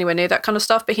being like anywhere near that kind of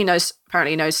stuff, but he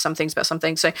apparently knows some things about some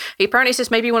things. So he apparently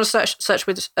says maybe you want to start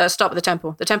with the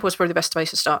temple. The temple is probably the best place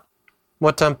to start.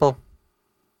 What temple?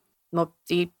 Not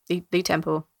the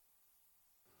temple.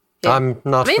 Yeah. I'm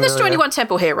not. I mean, there's only one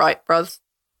temple here, right, bruv?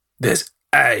 There's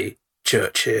a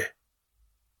church here.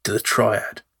 To the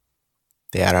Triad.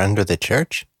 They are under the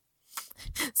church?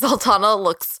 Zoltana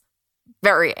looks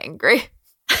very angry.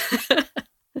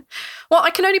 Well,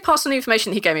 I can only pass on the information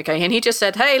that he gave me, okay? And he just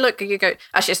said, hey, look, you go.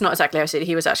 Actually, it's not exactly how I said it.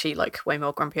 He was actually like way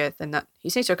more grumpier than that. He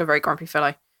seems like a very grumpy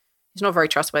fellow. He's not a very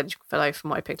trustworthy fellow from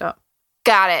what I picked up.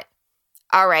 Got it.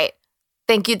 All right.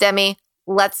 Thank you, Demi.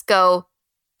 Let's go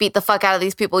beat the fuck out of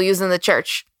these people using the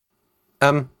church.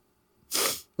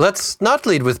 Let's not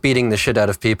lead with beating the shit out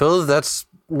of people. That's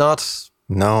not...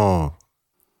 No.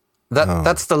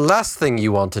 That's the last thing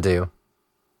you want to do.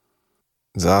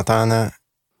 Zoltana.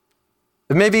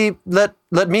 Maybe let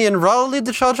me and Raul lead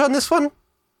the charge on this one?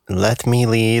 Let me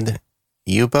lead.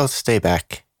 You both stay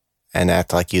back and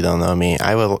act like you don't know me.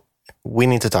 We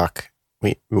need to talk.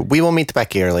 We will meet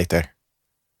back here later.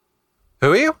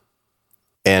 Who are you?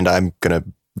 And I'm gonna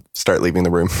start leaving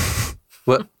the room.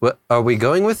 What are we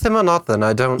going with him or not then?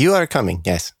 I don't... You are coming,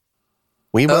 yes.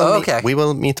 We will okay. We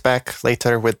will meet back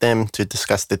later with them to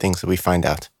discuss the things that we find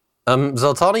out.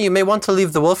 Zoltana, you may want to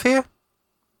leave the wolf here?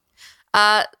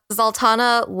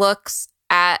 Zoltana looks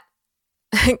at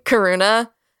Karuna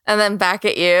and then back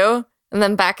at you and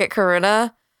then back at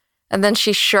Karuna. And then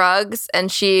she shrugs and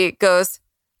she goes,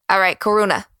 all right,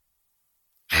 Karuna.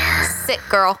 Sit,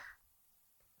 girl.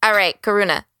 All right,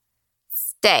 Karuna.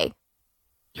 Stay.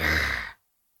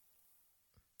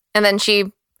 And then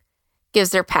she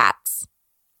gives her pats.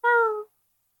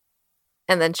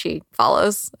 And then she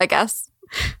follows, I guess.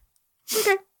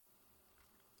 Okay.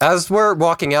 As we're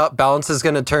walking out, Balance is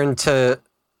going to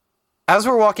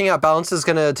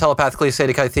telepathically say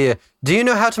to Kythea, do you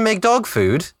know how to make dog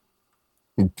food?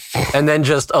 And then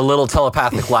just a little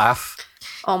telepathic laugh.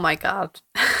 Oh my God.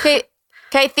 Hey,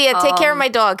 Kythea, take care of my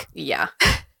dog. Yeah.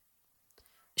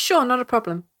 Sure, not a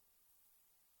problem.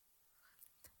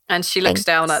 And she looks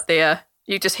down at the...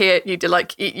 you just hear, you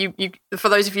for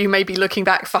those of you who may be looking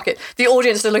back, fuck it. The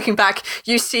audience are looking back.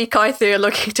 You see Kythea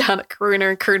looking down at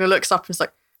Karuna, and Karuna looks up and is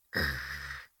like...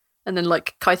 And then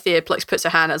like Kythea puts her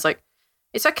hand out, it's like,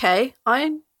 it's okay. I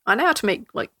know how to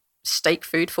make like steak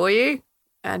food for you.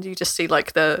 And you just see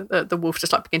like the wolf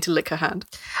just like begin to lick her hand.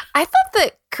 I thought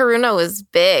that Karuna was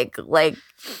big. Like,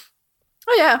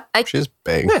 oh yeah, she's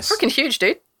big. Yes. Freaking huge,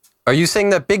 dude. Are you saying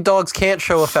that big dogs can't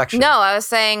show affection? No, I was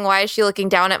saying, why is she looking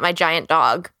down at my giant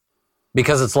dog?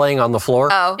 Because it's laying on the floor?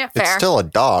 Oh, yeah, fair. It's still a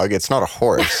dog. It's not a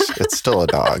horse. It's still a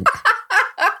dog.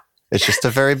 It's just a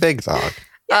very big dog.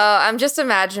 Oh, I'm just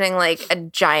imagining like a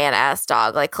giant ass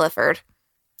dog like Clifford.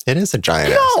 It is a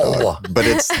giant ass dog, but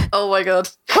it's... Oh my God.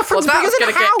 Well,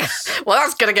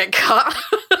 that's gonna get cut.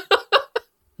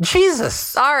 Jesus.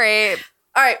 Sorry. All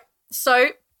right, so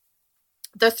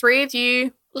the three of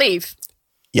you leave.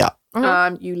 Yeah.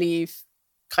 Mm-hmm. You leave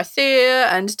Kythea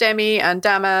and Demi and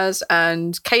Damas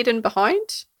and Caden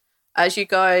behind as you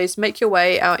guys make your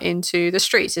way out into the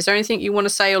streets. Is there anything you want to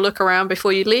say or look around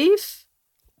before you leave?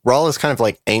 Raul is kind of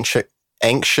like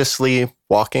anxiously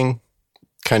walking,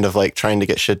 kind of like trying to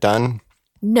get shit done.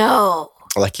 No.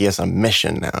 Like he has a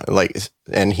mission now. Like,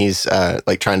 and he's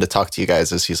like trying to talk to you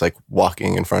guys as he's like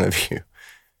walking in front of you.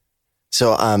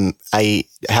 So I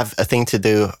have a thing to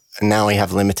do. Now we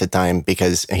have limited time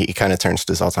because he kind of turns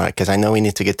to Zoltana because I know we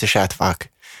need to get to Shatvok.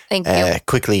 Thank you.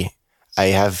 Quickly, I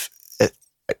have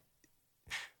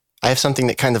something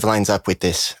that kind of lines up with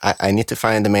this. I need to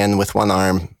find a man with one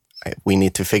arm. We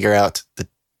need to figure out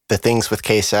the things with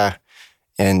Kesa.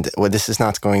 And well, this is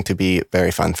not going to be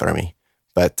very fun for me.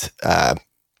 But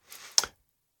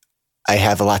I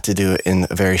have a lot to do in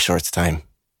a very short time.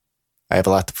 I have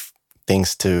a lot of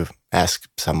things to ask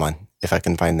someone, if I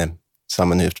can find them.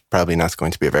 Someone who's probably not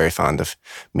going to be very fond of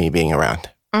me being around.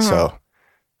 Mm-hmm. So,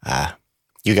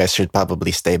 you guys should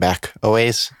probably stay back a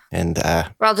ways. And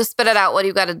Well, just spit it out. What do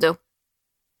you got to do?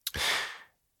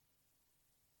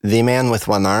 the man with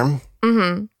one arm,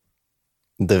 Mm-hmm.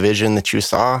 the vision that you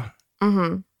saw,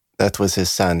 Mm-hmm. that was his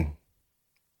son.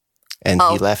 And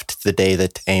he left the day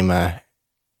that Ama,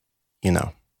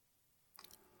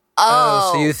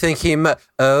 Oh, so you think he...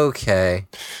 Okay.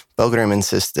 Belgrim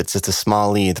insists it's a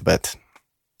small lead, but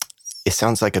it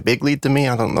sounds like a big lead to me.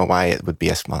 I don't know why it would be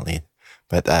a small lead.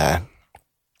 But I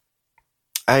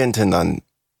intend on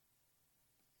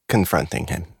confronting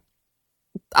him.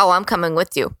 Oh, I'm coming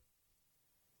with you.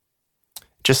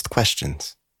 Just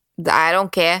questions. I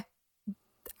don't care.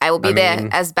 I will be there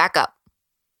as backup.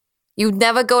 You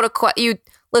never go to...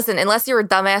 Listen, unless you're a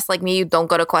dumbass like me, you don't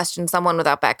go to question someone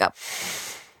without backup.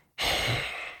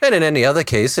 And in any other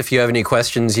case, if you have any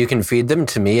questions, you can feed them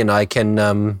to me, and I can,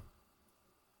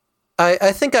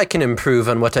 I think I can improve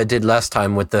on what I did last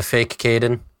time with the fake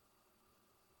Caden.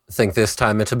 I think this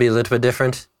time it'll be a little bit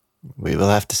different. We will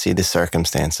have to see the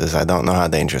circumstances. I don't know how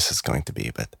dangerous it's going to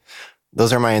be, but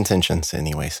those are my intentions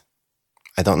anyways.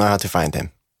 I don't know how to find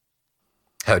him.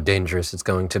 How dangerous it's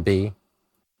going to be.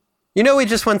 You know, we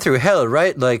just went through hell,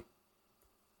 right? Like,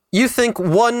 you think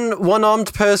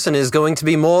one-armed person is going to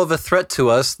be more of a threat to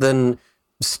us than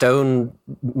stone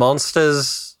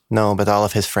monsters? No, but all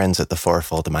of his friends at the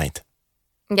Fourfold might.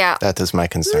 Yeah. That is my I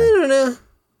concern. don't know.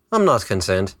 I'm not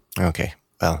concerned. Okay,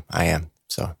 well, I am.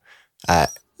 So,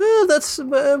 Well, that's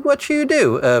what you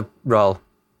do, Raul.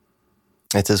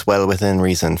 it is well within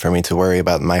reason for me to worry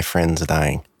about my friends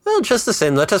dying. Well, just the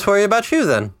same, let us worry about you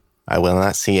then. I will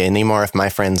not see any more of my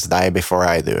friends die before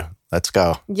I do. Let's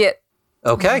go. Yeah.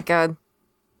 Okay. Oh my God.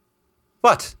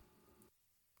 What?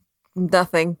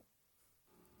 Nothing.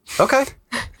 Okay.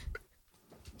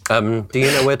 Do you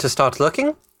know where to start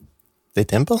looking? The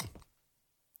temple?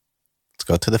 Let's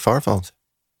go to the Fourfold.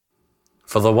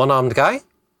 For the one-armed guy?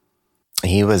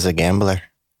 He was a gambler.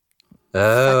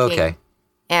 Oh, Fucking okay.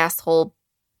 Asshole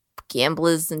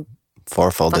gamblers and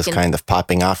Fourfold is Fucking kind of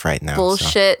popping off right now. so-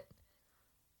 bullshit.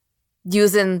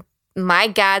 Using my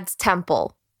god's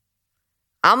temple.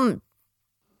 I'm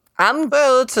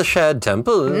Well, it's a shared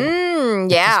temple.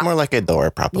 yeah. It's more like a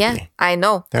door, probably. Yeah, I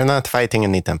know. They're not fighting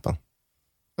in the temple.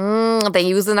 They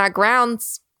using our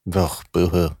grounds. Ugh,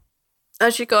 boo-hoo.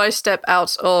 As you guys step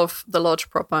out of the lodge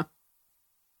proper,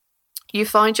 you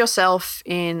find yourself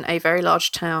in a very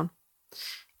large town.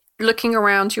 Looking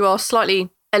around, you are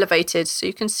slightly elevated, so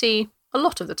you can see a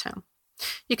lot of the town.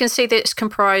 You can see that it's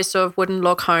comprised of wooden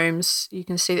log homes. You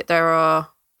can see that there are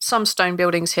some stone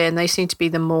buildings here, and they seem to be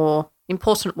the more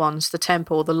important ones, the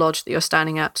temple, the lodge that you're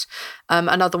standing at.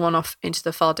 Another one off into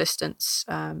the far distance.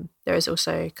 There is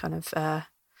also kind of...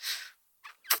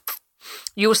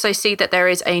 you also see that there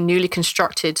is a newly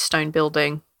constructed stone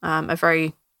building, a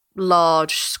very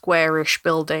large, squarish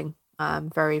building,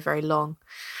 very, very long.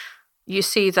 You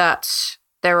see that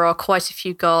there are quite a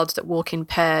few guards that walk in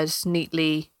pairs,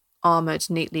 neatly armored,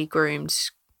 neatly groomed,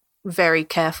 very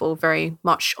careful, very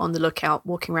much on the lookout,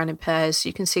 walking around in pairs.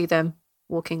 You can see them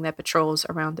walking their patrols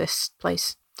around this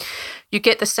place. You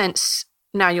get the sense,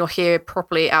 now you're here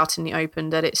properly out in the open,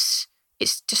 that it's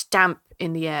just damp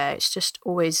in the air. It's just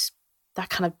always that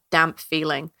kind of damp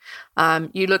feeling.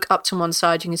 You look up to one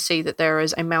side, you can see that there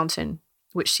is a mountain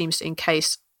which seems to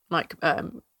encase,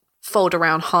 fold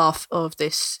around half of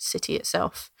this city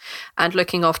itself. And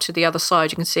looking off to the other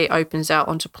side, you can see it opens out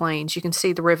onto plains. You can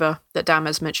see the river that Dam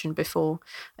has mentioned before.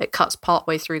 It cuts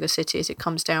partway through the city as it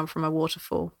comes down from a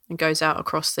waterfall and goes out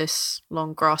across this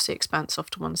long grassy expanse off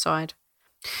to one side.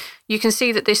 You can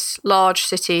see that this large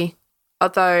city,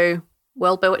 although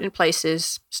well built in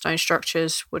places, stone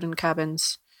structures, wooden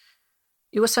cabins,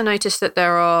 you also notice that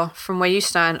there are, from where you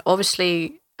stand,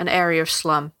 obviously an area of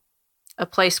slum. A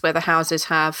place where the houses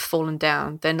have fallen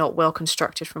down. They're not well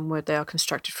constructed from wood. They are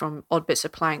constructed from odd bits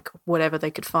of plank, whatever they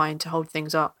could find to hold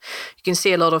things up. You can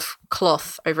see a lot of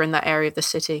cloth over in that area of the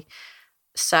city.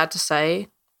 Sad to say,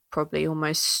 probably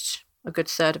almost a good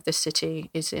third of this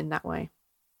city is in that way.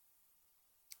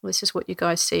 This is what you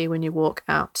guys see when you walk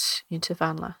out into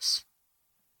Vanlas.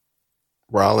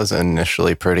 Raul is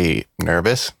initially pretty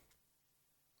nervous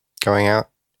going out,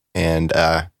 and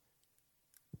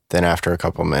then after a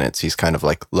couple minutes, he's kind of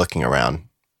like looking around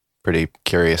pretty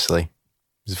curiously.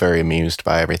 He's very amused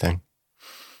by everything.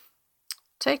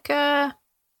 Take a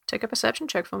perception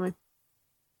check for me.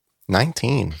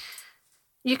 19.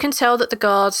 You can tell that the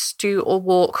guards do or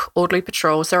walk orderly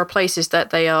patrols. There are places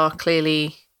that they are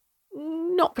clearly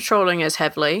not patrolling as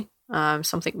heavily.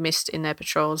 Something missed in their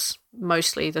patrols,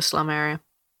 mostly the slum area.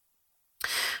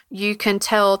 You can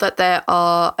tell that there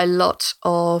are a lot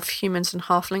of humans and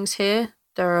halflings here.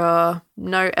 There are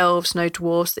no elves, no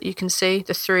dwarves that you can see.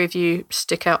 The three of you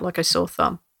stick out like a sore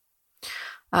thumb.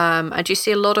 And you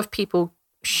see a lot of people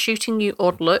shooting you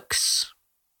odd looks,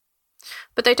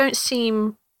 but they don't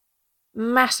seem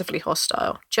massively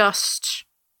hostile, just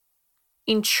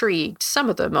intrigued. Some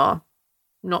of them are,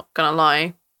 not gonna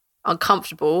lie,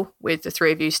 uncomfortable with the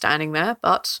three of you standing there,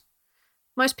 but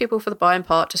most people, for the buying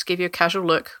part, just give you a casual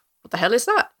look. What the hell is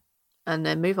that? And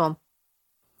then move on.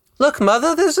 Look,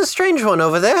 Mother, there's a strange one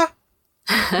over there.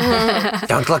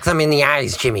 Don't look them in the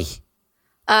eyes, Jimmy.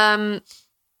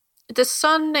 The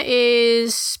sun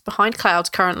is behind clouds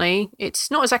currently. It's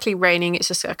not exactly raining. It's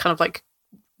just a kind of like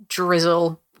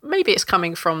drizzle. Maybe it's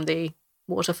coming from the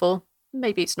waterfall.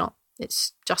 Maybe it's not.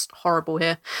 It's just horrible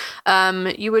here.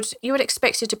 You would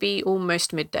expect it to be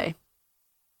almost midday.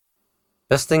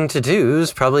 Best thing to do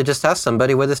is probably just ask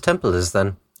somebody where this temple is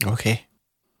then. Okay.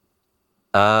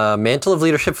 Mantle of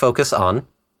Leadership focus on,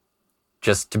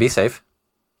 just to be safe.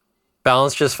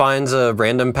 Balance just finds a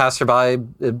random passerby,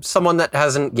 someone that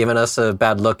hasn't given us a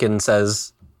bad look, and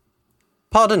says,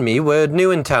 "Pardon me, we're new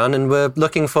in town and we're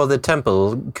looking for the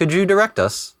temple. Could you direct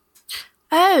us?"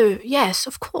 Oh, yes,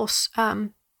 of course.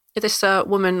 This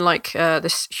woman,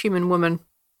 this human woman,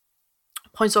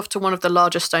 points off to one of the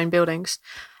larger stone buildings.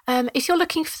 If you're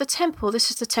looking for the temple, this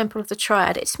is the Temple of the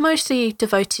Triad. It's mostly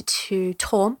devoted to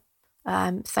Torm,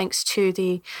 thanks to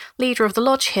the leader of the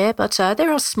lodge here, but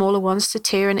there are smaller ones to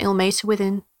Tyr and Ilmater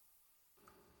within.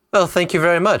 Well, thank you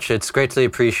very much. It's greatly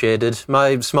appreciated.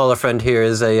 My smaller friend here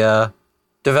is a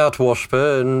devout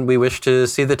worshipper, and we wish to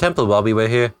see the temple while we were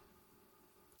here.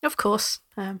 Of course.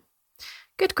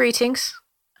 Good greetings.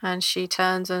 And she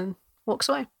turns and walks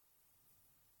away.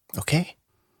 Okay.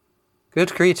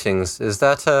 Good greetings. Is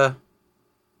that, I'll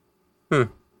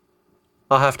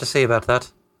have to see about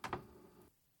that.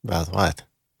 About what?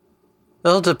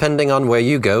 Well, depending on where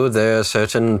you go, there are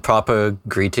certain proper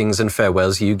greetings and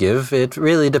farewells you give. It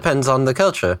really depends on the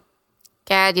culture.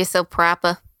 God, you're so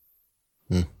proper.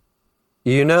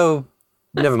 You know,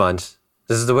 never mind.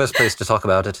 This is the worst place to talk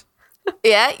about it.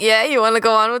 Yeah, you want to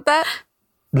go on with that?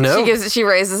 No. She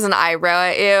raises an eyebrow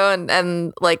at you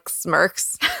and like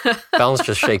smirks. Balance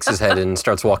just shakes his head and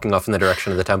starts walking off in the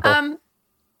direction of the temple.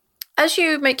 As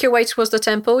you make your way towards the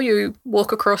temple, you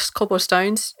walk across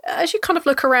cobblestones. As you kind of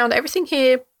look around, everything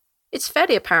here, it's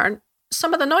fairly apparent.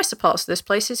 Some of the nicer parts of this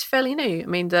place is fairly new. I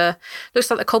mean,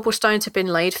 looks like the cobblestones have been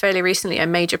laid fairly recently, a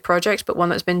major project, but one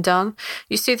that's been done.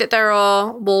 You see that there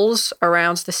are walls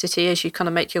around the city as you kind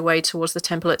of make your way towards the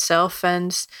temple itself,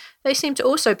 and they seem to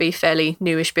also be fairly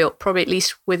newish built, probably at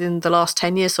least within the last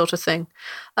 10 years sort of thing.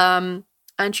 And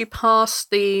you pass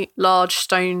the large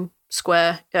stone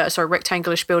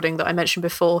rectangular-ish building that I mentioned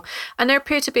before, and there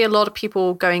appear to be a lot of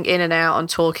people going in and out and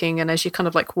talking, and as you kind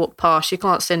of like walk past, you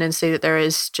glance in and see that there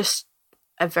is just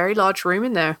a very large room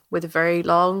in there with a very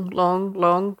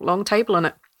long table on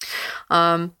it.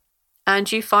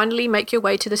 And you finally make your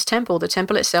way to this temple. The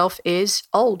temple itself is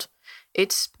old.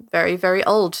 It's very, very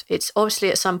old. It's obviously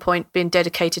at some point been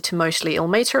dedicated to mostly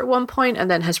Ilmater at one point, and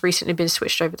then has recently been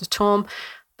switched over to Torm.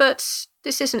 But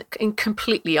this isn't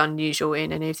completely unusual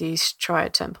in any of these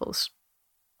Triad temples.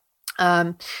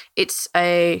 It's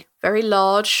a very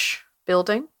large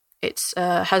building. It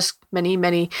has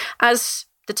many, as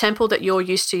the temple that you're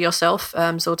used to yourself,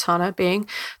 Zoltana, being.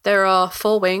 There are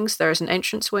 4 wings. There is an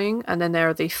entrance wing, and then there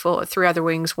are the 3 other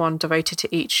wings, one devoted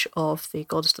to each of the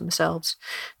gods themselves.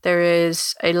 There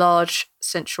is a large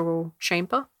central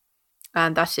chamber,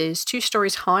 and that is 2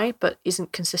 stories high, but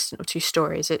isn't consistent with 2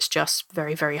 stories. It's just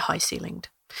very, very high ceilinged.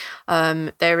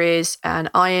 There is an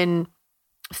iron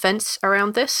fence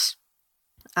around this,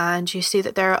 and you see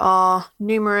that there are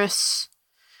numerous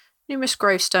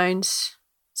gravestones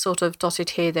sort of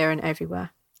dotted here, there, and everywhere.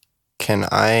 Can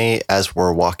I, as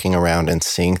we're walking around and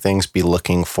seeing things, be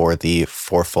looking for the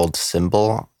 4-fold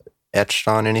symbol etched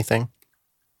on anything?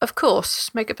 Of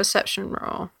course. Make a perception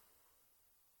roll.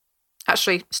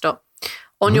 Actually, stop.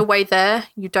 On your way there,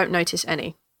 you don't notice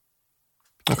any.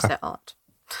 Okay. There aren't.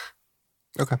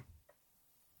 Okay.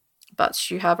 But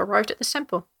you have arrived at this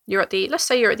temple. Let's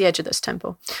say you're at the edge of this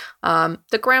temple.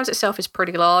 The grounds itself is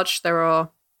pretty large. There are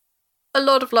a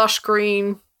lot of lush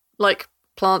green, like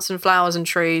plants and flowers and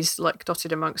trees, like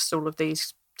dotted amongst all of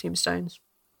these tombstones.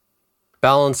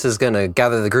 Balance is going to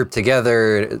gather the group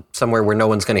together somewhere where no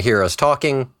one's going to hear us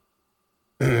talking.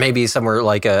 Maybe somewhere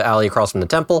like an alley across from the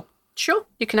temple. Sure,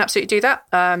 you can absolutely do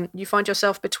that. You find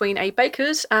yourself between a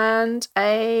baker's and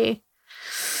an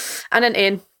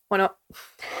inn. Why not?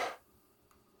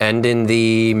 And in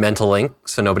the mental link,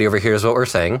 so nobody overhears what we're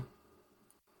saying,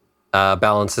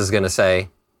 Balance is going to say,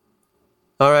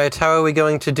 all right, how are we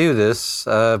going to do this?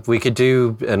 We could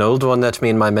do an old one that me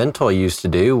and my mentor used to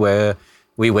do, where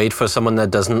we wait for someone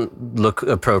that doesn't look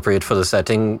appropriate for the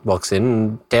setting, walks in,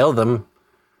 and tail them.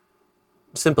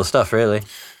 Simple stuff, really.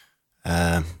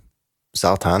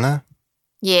 Zoltana?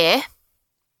 Yeah.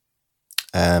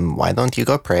 Why don't you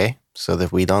go pray so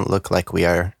that we don't look like we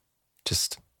are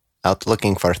just out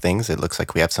looking for things? It looks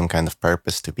like we have some kind of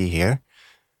purpose to be here.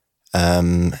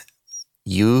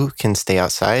 You can stay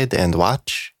outside and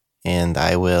watch, and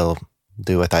I will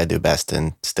do what I do best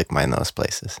and stick my nose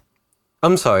places.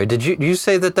 I'm sorry, did you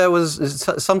say that was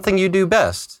something you do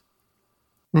best?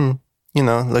 You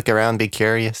know, look around, be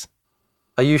curious.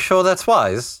 Are you sure that's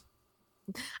wise?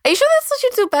 Are you sure that's what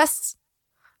you do best?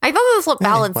 I thought that's what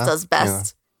Balance does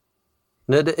best.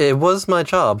 It was my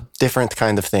job. Different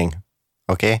kind of thing,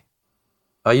 okay?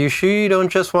 Are you sure you don't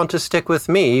just want to stick with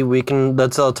me? We can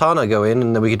let Zoltana go in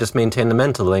and then we can just maintain the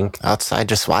mental link. Outside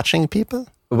just watching people?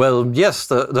 Well, yes,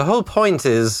 the whole point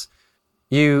is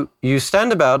you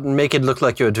stand about and make it look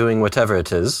like you're doing whatever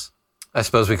it is. I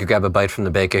suppose we could grab a bite from the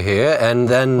baker here and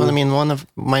then... Well, I mean,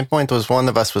 my point was one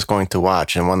of us was going to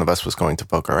watch and one of us was going to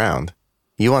poke around.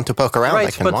 You want to poke around, right,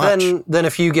 I can watch. Right, but then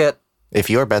if you get... If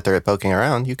you're better at poking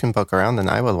around, you can poke around and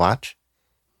I will watch.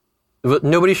 But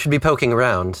nobody should be poking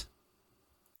around.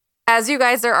 As you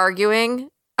guys are arguing,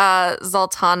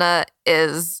 Zoltana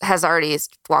has already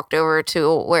walked over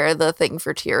to where the thing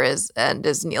for Tyr is and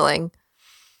is kneeling.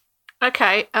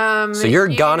 Okay. So you're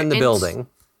gone in the building.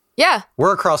 Yeah.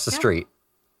 We're across the street.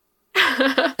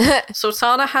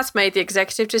 Sultana has made the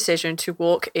executive decision to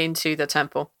walk into the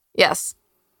temple. Yes.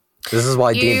 This is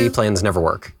why D&D plans never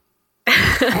work.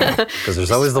 Because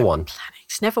there's always the one.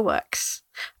 Plannings never works.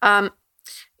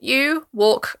 You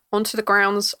walk onto the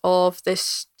grounds of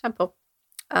this temple.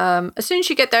 As soon as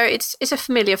you get there, it's a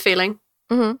familiar feeling.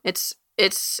 Mm-hmm. It's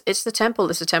the temple.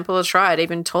 It's the temple of the Triad.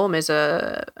 Even Torm is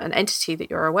an entity that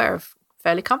you're aware of,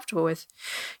 fairly comfortable with.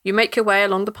 You make your way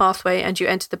along the pathway and you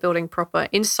enter the building proper.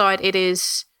 Inside, it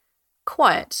is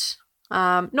quiet,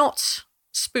 not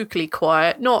spookily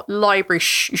quiet, not library.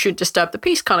 You shouldn't disturb the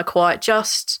peace kind of quiet.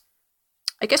 Just,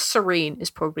 I guess, serene is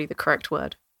probably the correct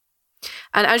word.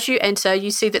 And as you enter, you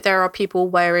see that there are people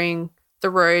wearing the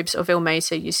robes of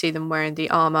Ilmater. You see them wearing the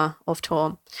armor of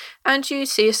Torm. And you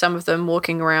see some of them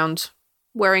walking around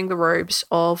wearing the robes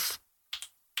of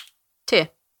Tyr.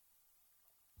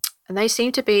 And they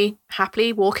seem to be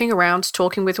happily walking around,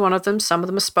 talking with one of them. Some of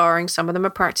them are sparring. Some of them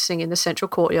are practicing in the central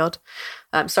courtyard.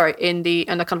 In the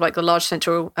kind of like the large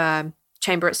central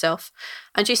chamber itself.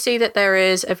 And you see that there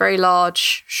is a very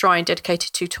large shrine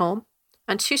dedicated to Torm.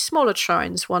 And two smaller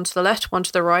shrines, one to the left, one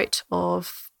to the right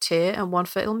of Tyr, and one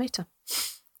for Ilmater.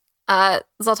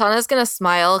 Zoltana is going to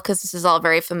smile because this is all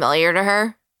very familiar to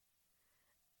her.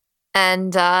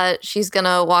 And she's going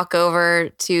to walk over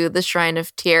to the shrine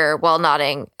of Tyr while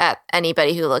nodding at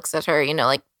anybody who looks at her. You know,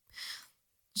 like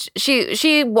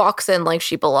she walks in like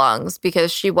she belongs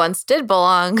because she once did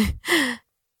belong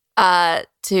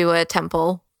to a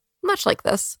temple much like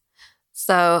this.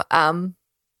 So,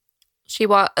 she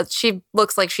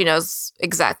looks like she knows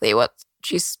exactly what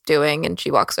she's doing, and she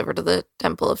walks over to the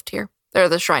temple of Tyr, or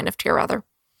the shrine of Tyr, rather.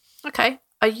 Okay.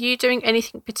 Are you doing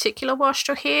anything particular whilst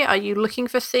you're here? Are you looking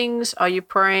for things? Are you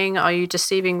praying? Are you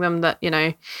deceiving them that,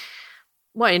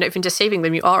 well, you're not even deceiving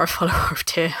them. You are a follower of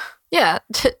Tyr. Yeah.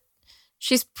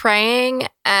 She's praying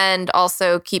and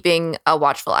also keeping a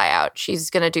watchful eye out. She's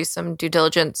going to do some due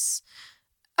diligence,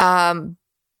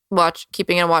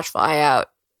 keeping a watchful eye out.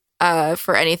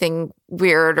 For anything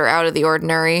weird or out of the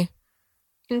ordinary.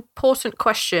 Important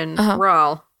question,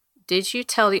 Ral. Did you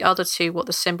tell the other two what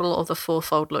the symbol of the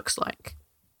fourfold looks like?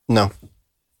 No.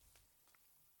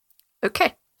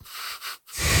 Okay.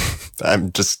 I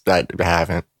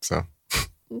haven't, so.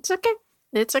 It's okay.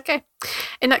 It's okay.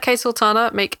 In that case,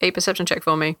 Sultana, make a perception check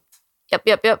for me.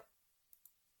 Yep.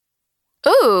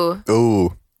 Ooh.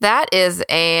 Ooh. That is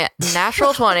a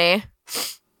natural 20.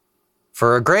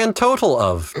 For a grand total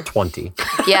of 20.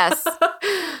 Yes.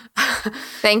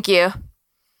 Thank you.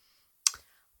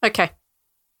 Okay.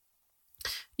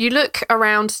 You look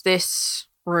around this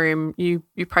room. You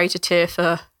pray to Tyr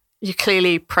you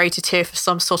clearly pray to Tyr for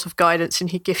some sort of guidance, and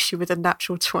he gives you with a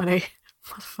natural 20.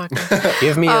 Motherfucker.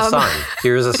 Give me a sign.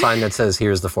 Here's a sign that says,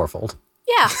 here's the fourfold.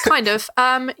 Yeah, kind of.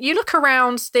 You look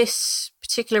around this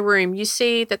particular room, you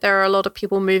see that there are a lot of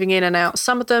people moving in and out.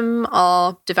 Some of them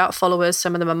are devout followers,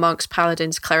 some of them are monks,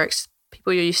 paladins, clerics,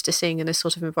 people you're used to seeing in this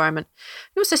sort of environment.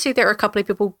 You also see there are a couple of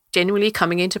people genuinely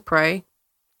coming in to pray.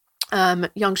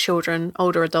 young children,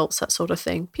 older adults, that sort of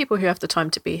thing, people who have the time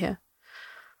to be here.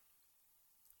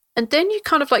 And then you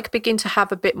kind of like begin to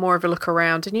have a bit more of a look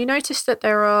around, and you notice that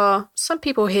there are some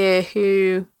people here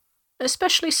who,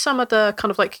 especially some of the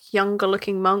kind of like younger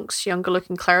looking monks, younger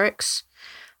looking clerics,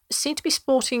 seem to be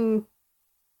sporting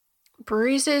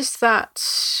bruises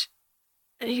that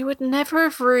you would never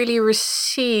have really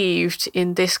received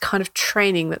in this kind of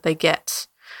training that they get.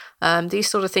 These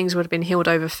sort of things would have been healed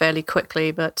over fairly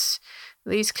quickly, but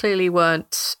these clearly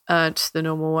weren't earned the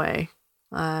normal way.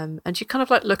 And you kind of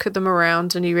like look at them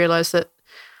around and you realize that,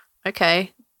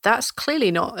 okay, that's clearly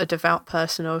not a devout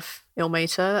person of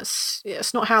Ilmater.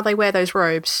 It's not how they wear those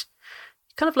robes.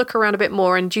 You kind of look around a bit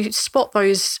more and you spot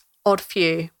those odd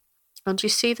few. And you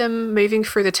see them moving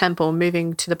through the temple,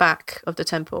 moving to the back of the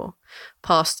temple,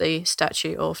 past the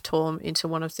statue of Torm into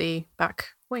one of the back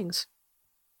wings.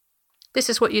 This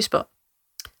is what you spot.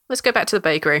 Let's go back to the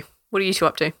bakery. What are you two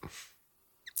up to?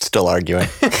 Still arguing.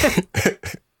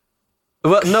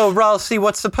 Well, no, Raul, see,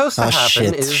 what's supposed to happen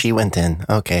shit, is... she went in.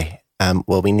 Okay.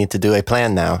 Well, we need to do a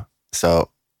plan now.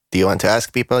 So, do you want to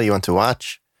ask people? You want to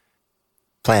watch?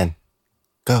 Plan.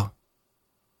 Go.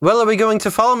 Well, are we going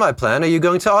to follow my plan, or are you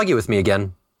going to argue with me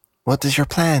again? What is your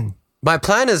plan? My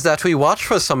plan is that we watch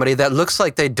for somebody that looks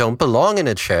like they don't belong in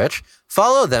a church,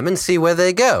 follow them, and see where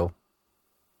they go.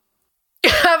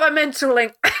 Have a mental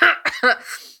link.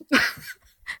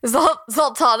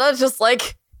 Zoltana just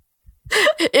like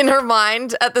in her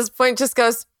mind at this point just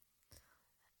goes,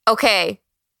 okay,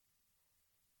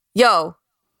 yo,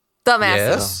 dumbass.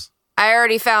 Yes? I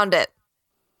already found it.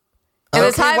 And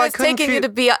the time it's taking you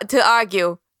to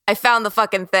argue, I found the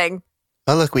fucking thing.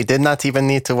 Oh, look, we did not even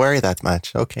need to worry that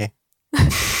much. Okay.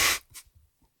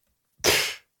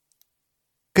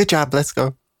 Good job. Let's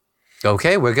go.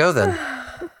 Okay, we'll go then.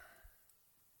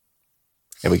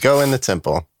 And we go in the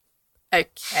temple.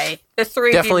 Okay. The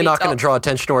three Definitely of you not going to draw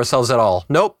attention to ourselves at all.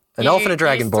 Nope. An elf and a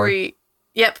dragonborn.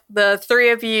 Yep. The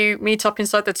three of you meet up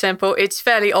inside the temple. It's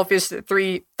fairly obvious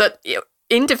that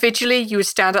individually you would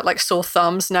stand out like sore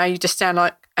thumbs. Now you just stand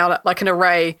out like an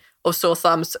array of sore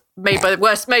thumbs, made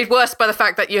worse by the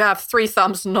fact that you have 3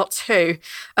 thumbs, not 2.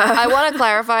 I want to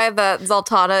clarify that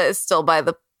Zoltana is still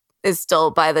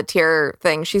by the tier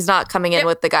thing. She's not coming in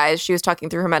with the guys. She was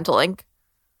talking through her mental link.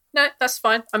 No, that's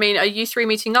fine. I mean, are you 3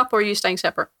 meeting up or are you staying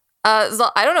separate? I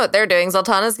don't know what they're doing.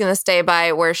 Zoltana's going to stay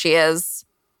by where she is.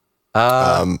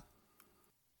 I'll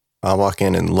walk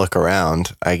in and look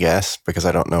around, I guess, because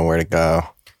I don't know where to go.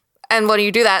 And when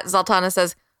you do that, Zoltana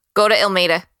says, go to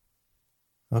Ilmater.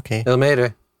 Okay.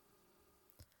 Ilmater.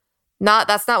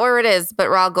 That's not where it is, but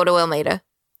Raul, go to Ilmater.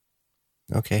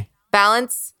 Okay.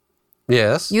 Balance.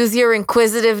 Yes. Use your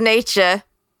inquisitive nature.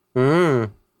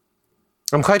 I'm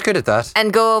quite good at that.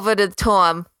 And go over to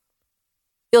Torm.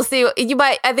 You'll see.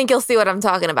 I think you'll see what I'm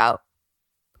talking about.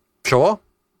 Sure.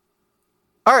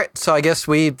 All right. So I guess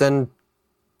we then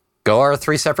go our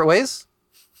 3 separate ways.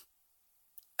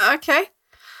 Okay.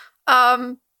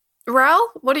 Raul,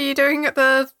 what are you doing at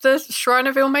the Shrine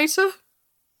of Ilmater?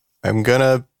 I'm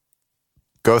gonna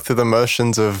go through the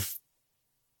motions of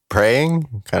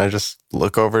praying. Kind of just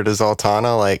look over to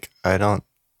Zoltana like I don't.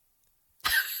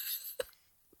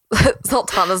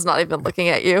 Zoltana's not even looking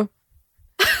at you.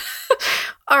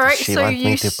 All right, She so wants you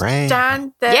me to pray.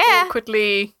 stand there Yeah.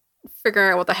 awkwardly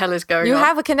figuring out what the hell is going You on.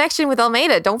 have a connection with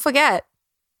Ilmater. Don't forget.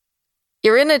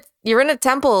 You're in a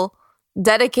temple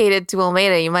dedicated to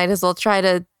Ilmater. You might as well try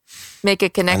to make a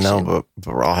connection. I know,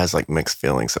 but Raw has like mixed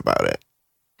feelings about it.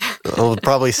 He'll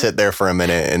probably sit there for a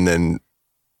minute and then,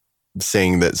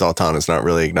 seeing that Zoltana's not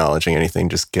really acknowledging anything,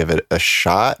 just give it a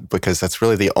shot, because that's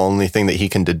really the only thing that he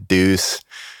can deduce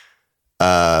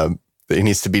that he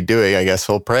needs to be doing. I guess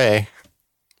he'll pray.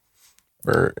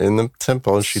 We're in the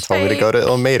temple. She told me to go to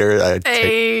Ilmater.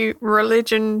 A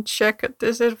religion check at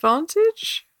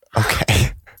disadvantage?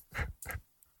 Okay.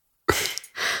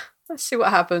 Let's see what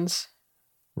happens.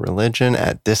 Religion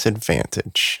at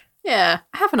disadvantage. Yeah,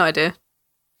 I have an idea.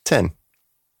 10.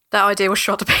 That idea was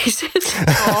shot to pieces.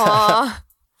 Aww.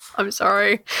 I'm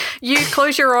sorry. You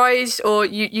close your eyes, or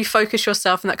you focus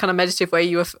yourself in that kind of meditative way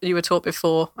you were taught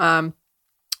before.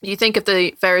 You think of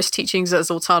the various teachings that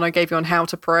Zoltana gave you on how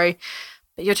to pray,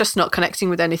 but you're just not connecting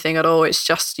with anything at all. It's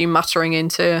just you muttering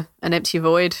into an empty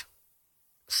void.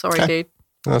 Sorry, Okay. dude.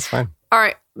 That's fine. All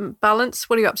right, Balance,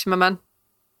 what are you up to, my man?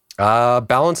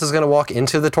 Balance is going to walk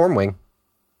into the Torm Wing.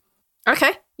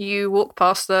 Okay. You walk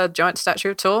past the giant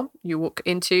statue of Torm. You walk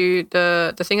into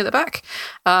the thing at the back.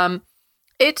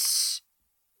 It's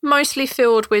mostly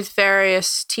filled with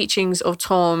various teachings of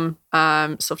Torm,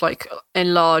 sort of like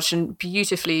enlarged and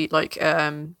beautifully like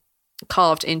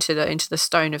carved into the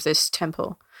stone of this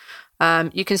temple.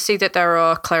 You can see that there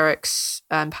are clerics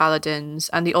and paladins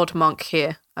and the odd monk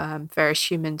here, various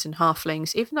humans and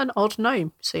halflings, even an odd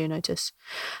gnome, so you notice.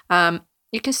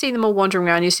 You can see them all wandering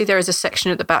around. You see there is a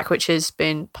section at the back which has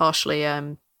been partially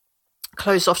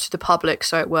closed off to the public,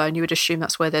 so it were, and you would assume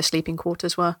that's where their sleeping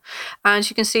quarters were. And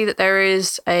you can see that there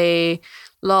is a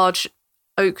large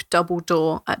oak double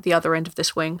door at the other end of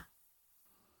this wing.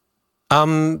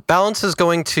 Balance is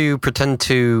going to pretend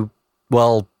to,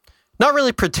 well, not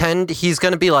really pretend. He's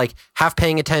going to be like half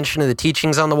paying attention to the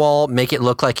teachings on the wall, make it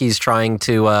look like he's trying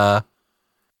to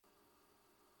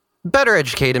better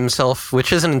educate himself,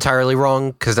 which isn't entirely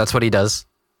wrong because that's what he does.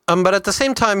 But at the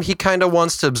same time, he kind of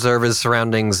wants to observe his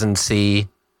surroundings and see,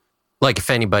 like, if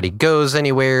anybody goes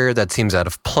anywhere that seems out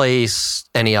of place,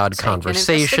 any odd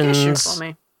conversations. For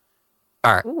me.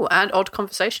 All right. Ooh, and odd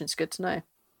conversations. Good to know.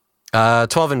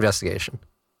 12 investigation.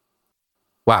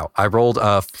 Wow, I rolled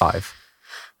a 5.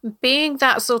 Being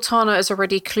that Zoltana has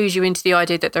already clued you into the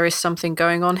idea that there is something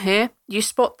going on here, you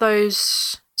spot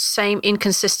those same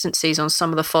inconsistencies on some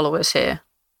of the followers here.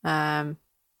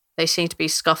 They seem to be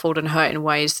scuffled and hurt in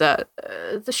ways that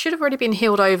they should have already been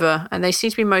healed over, and they seem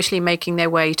to be mostly making their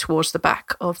way towards the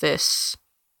back of this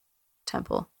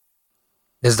temple.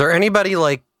 Is there anybody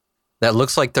like that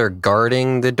looks like they're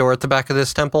guarding the door at the back of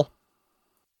this temple?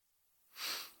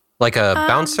 Like a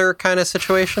bouncer kind of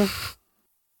situation?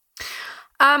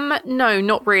 No,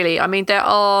 not really. I mean, there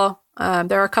are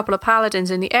a couple of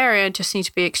paladins in the area, just seem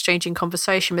to be exchanging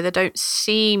conversation, but they don't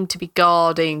seem to be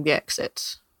guarding the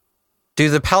exit. Do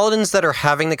the paladins that are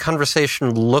having the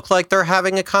conversation look like they're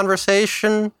having a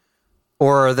conversation,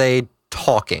 or are they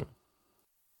talking?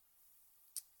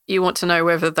 You want to know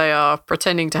whether they are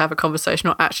pretending to have a conversation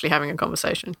or actually having a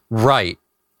conversation. Right.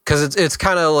 Because it's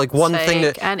kind of like one thing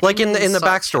that, like in the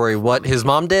backstory, what his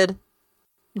mom did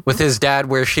with his dad,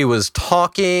 where she was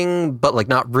talking, but like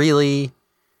not really.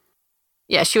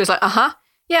 Yeah, she was like,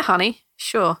 yeah, honey,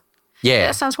 sure. Yeah,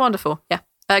 that sounds wonderful. Yeah.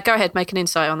 Go ahead, make an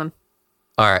insight on them.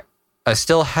 All right. I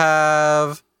still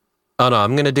have... Oh, no,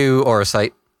 I'm going to do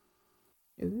Orasight.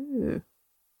 Ooh.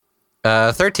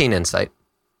 13 insight.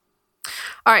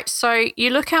 All right, so you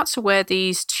look out to where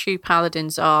these two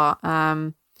paladins are,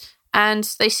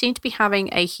 and they seem to be having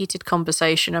a heated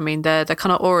conversation. I mean, their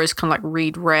kind of aura is kind of like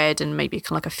reed red and maybe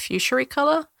kind of like a fuchsia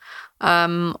color.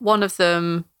 One of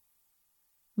them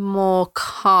more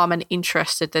calm and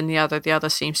interested than the other. The other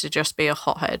seems to just be a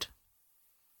hothead.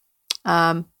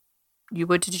 You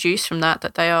would deduce from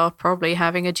that they are probably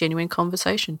having a genuine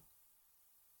conversation.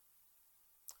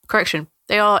 Correction,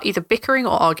 they are either bickering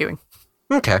or arguing.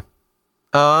 Okay.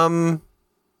 Balance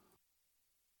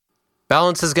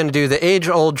is going to do the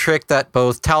age-old trick that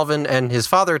both Talvin and his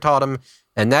father taught him,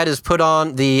 and that is put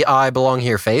on the I belong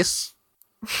here face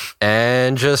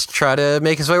and just try to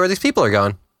make his way where these people are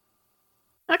going.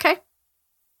 Okay.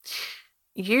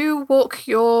 You walk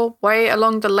your way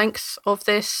along the length of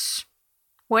this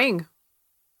wing.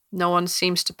 No one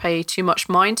seems to pay too much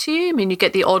mind to you. I mean, you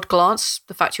get the odd glance,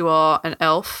 the fact you are an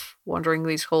elf wandering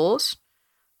these halls.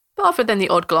 But other than the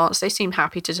odd glance, they seem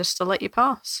happy to let you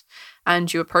pass.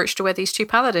 And you approach to where these two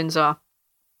paladins are.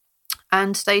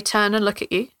 And they turn and look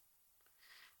at you.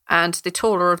 And the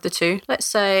taller of the two, let's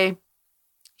say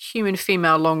human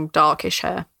female, long darkish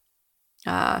hair,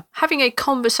 having a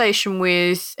conversation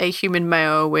with a human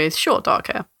male with short dark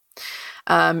hair.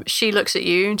 She looks at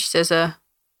you and she says,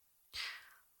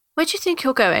 where do you think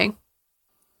you're going?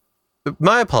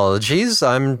 My apologies.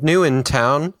 I'm new in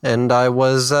town, and I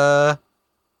was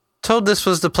told this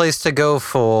was the place to go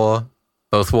for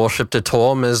both worship to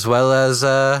Torm as well as,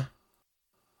 to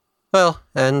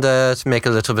make a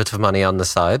little bit of money on the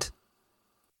side.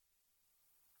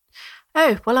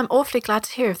 Oh, well, I'm awfully glad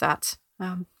to hear of that.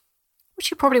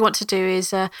 What you probably want to do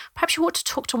is, perhaps you want to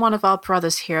talk to one of our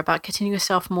brothers here about getting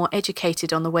yourself more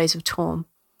educated on the ways of Torm.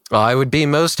 I would be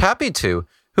most happy to.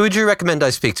 Who would you recommend I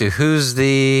speak to? Who's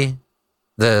the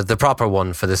proper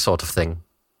one for this sort of thing?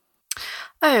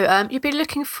 Oh, you'd be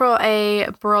looking for a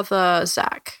brother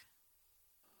Zach.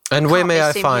 And where may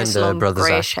I find brother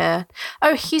Zach? Hair.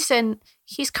 Oh,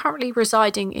 he's currently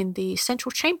residing in the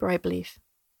central chamber, I believe.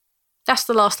 That's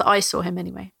the last that I saw him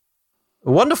anyway.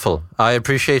 Wonderful. I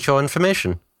appreciate your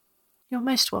information. You're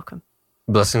most welcome.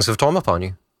 Blessings of Torm upon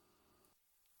you.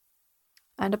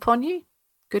 And upon you.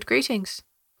 Good greetings.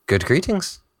 Good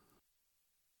greetings.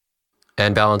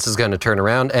 And Balance is going to turn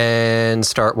around and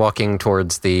start walking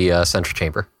towards the central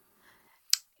chamber.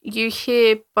 You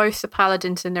hear both the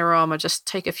paladins in their armor just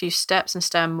take a few steps and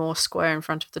stand more square in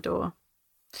front of the door.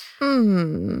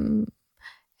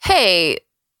 Hey,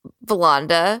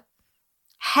 Valanda.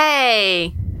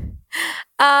 Hey.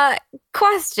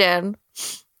 Question.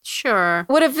 Sure.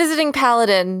 Would a visiting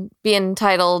paladin be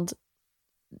entitled,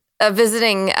 a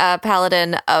visiting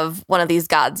paladin of one of these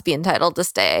gods be entitled to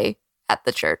stay at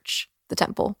the church, the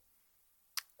temple?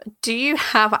 Do you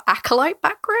have an acolyte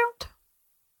background?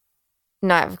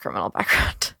 No, I have a criminal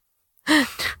background.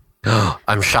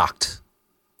 I'm shocked.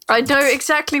 I know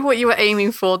exactly what you were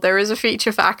aiming for. There is a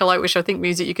feature for acolyte, which I think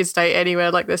means that you could stay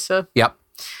anywhere like this, sir. Yep.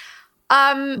 But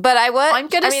I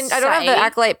don't have the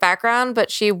acolyte background, but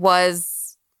she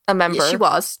was a member. Yeah, she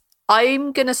was.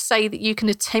 I'm going to say that you can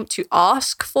attempt to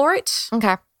ask for it.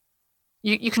 Okay.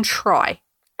 You can try.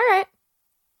 All right.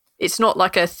 It's not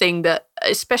like a thing that,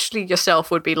 especially yourself,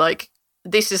 would be like,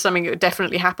 this is something that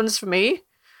definitely happens for me.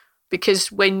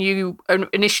 Because when you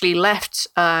initially left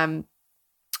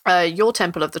your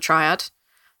Temple of the Triad,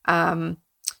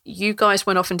 you guys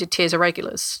went off and did tiers of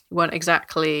regulars. You weren't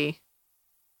exactly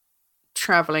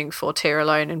traveling for tier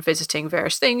alone and visiting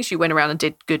various things. You went around and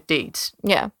did good deeds.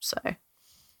 Yeah. So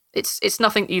it's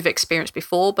nothing you've experienced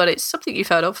before, but it's something you've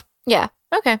heard of. Yeah.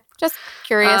 Okay. Just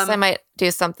curious. I might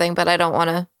do something, but I don't want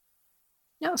to.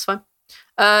 Yeah, that's fine.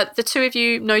 The two of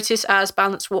you notice as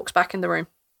Balance walks back in the room.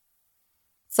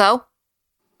 So?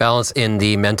 Balance in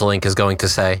the mental ink is going to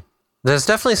say, there's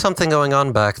definitely something going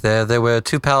on back there. There were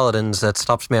 2 paladins that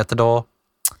stopped me at the door.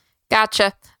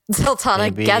 Gotcha.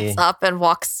 Zoltana gets up and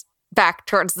walks back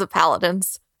towards the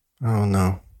paladins. Oh,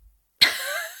 no.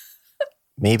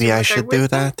 Maybe I should do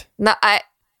that? No,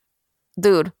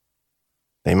 Dude.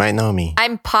 They might know me.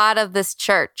 I'm part of this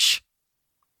church.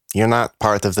 You're not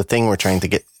part of the thing we're trying to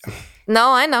get.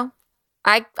 No, I know.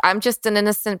 I'm just an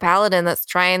innocent paladin that's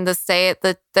trying to stay at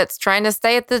the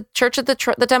church of the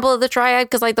Temple of the Triad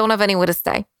because I don't have anywhere to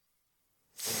stay.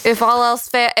 If all else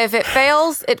if it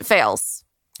fails, it fails.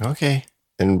 Okay.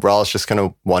 And Rawl's just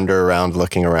gonna wander around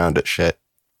looking around at shit.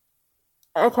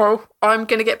 Okay. I'm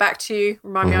gonna get back to you.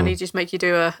 Remind me, I need you to make you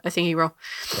do a thingy roll.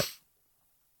 Yep.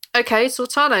 Okay,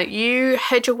 Sultana, you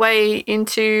head your way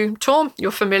into Torm.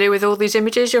 You're familiar with all these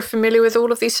images. You're familiar with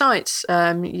all of these sites.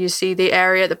 You see the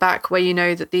area at the back where you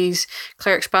know that these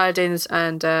clerics, paladins,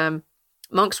 and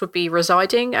monks would be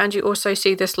residing. And you also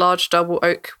see this large double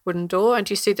oak wooden door. And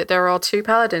you see that there are 2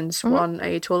 paladins, one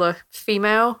a taller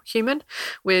female human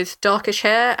with darkish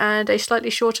hair and a slightly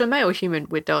shorter male human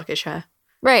with darkish hair.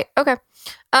 Right, okay.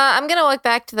 I'm going to look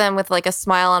back to them with like a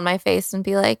smile on my face and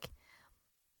be like,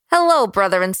 hello,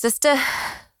 brother and sister.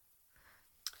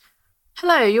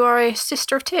 Hello, you are a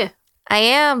sister of Tyr. I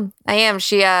am.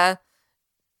 She, kind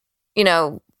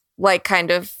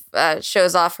of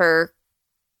shows off her,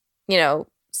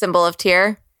 symbol of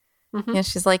Tyr. Mm-hmm. And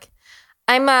she's like,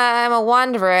 I'm a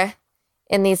wanderer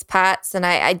in these parts, and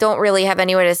I don't really have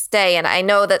anywhere to stay. And I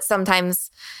know that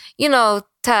sometimes,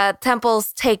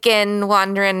 temples take in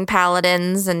wandering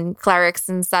paladins and clerics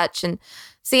and such, and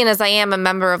seeing as I am a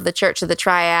member of the Church of the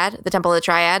Triad, the Temple of the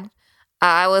Triad,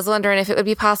 I was wondering if it would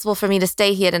be possible for me to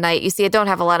stay here tonight. You see, I don't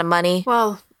have a lot of money.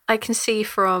 Well, I can see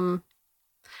I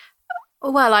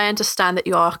understand that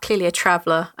you are clearly a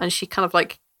traveller, and she kind of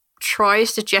like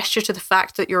tries to gesture to the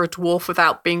fact that you're a dwarf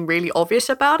without being really obvious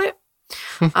about it.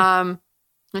 And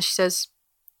she says,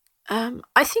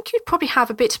 I think you'd probably have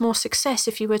a bit more success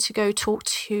if you were to go talk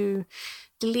to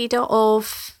the leader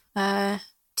of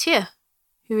Tyr,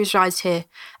 who resides here.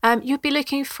 You'd be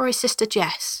looking for a Sister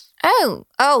Jess.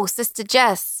 Oh, Sister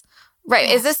Jess. Right.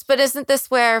 Yes. Isn't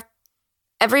this where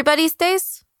everybody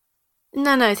stays?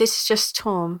 No, this is just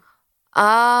Torm.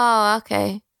 Oh,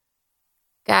 okay.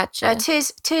 Gotcha.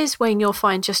 Tyr's Wing you'll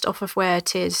find just off of where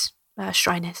Tyr's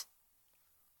shrine is.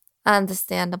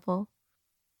 Understandable.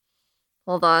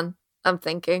 Hold on. I'm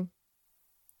thinking.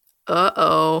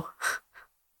 Uh-oh.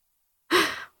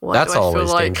 That's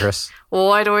always dangerous.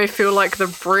 Why do I feel like the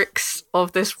bricks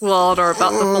of this world are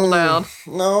about to fall down?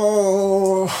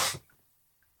 No.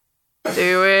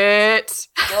 Do it.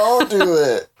 I'll do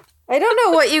it. I don't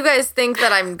know what you guys think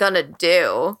that I'm gonna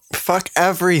do. Fuck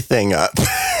everything up.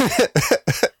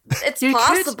 It's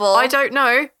possible. I don't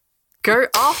know. Go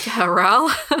after her, Ral.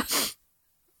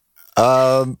 Look,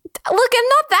 I'm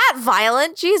not that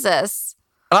violent. Jesus.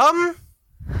 You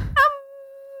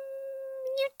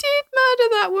did murder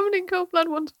that woman in cold blood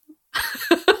once.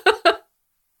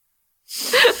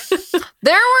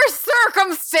 There were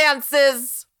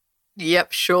circumstances.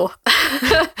 Yep, sure.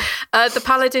 The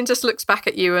paladin just looks back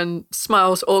at you and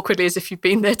smiles awkwardly as if you've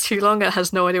been there too long and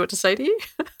has no idea what to say to you.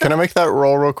 Can I make that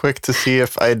roll real quick to see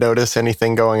if I notice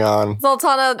anything going on?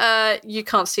 Zoltana, you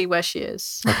can't see where she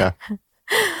is. Okay.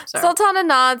 Zoltana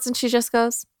nods and she just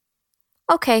goes,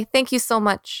 okay, thank you so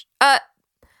much.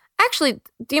 Actually,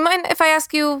 do you mind if I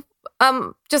ask you,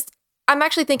 I'm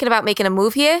actually thinking about making a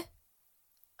move here.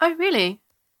 Oh, really?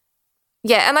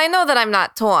 Yeah, and I know that I'm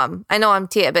not Torm. I know I'm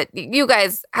Tia, but you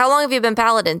guys, how long have you been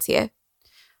paladins here?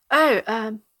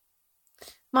 Oh,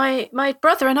 my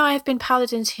brother and I have been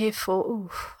paladins here for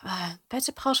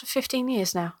better part of 15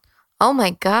 years now. Oh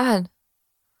my god.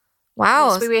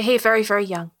 Wow. Yes, we were here very, very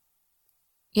young.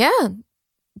 Yeah.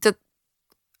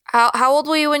 How old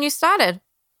were you when you started?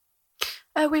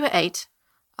 We were 8.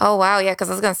 Oh wow, yeah, because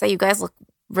I was gonna say you guys look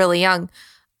really young.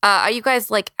 Are you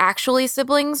guys like actually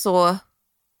siblings or?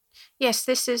 Yes,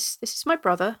 this is my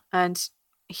brother, and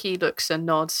he looks and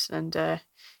nods, and he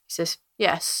says,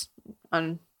 "Yes,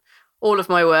 and all of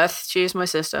my worth. She is my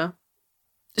sister."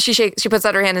 She puts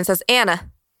out her hand and says,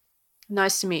 "Anna."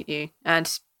 Nice to meet you.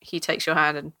 And he takes your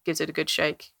hand and gives it a good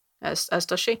shake, as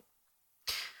does she.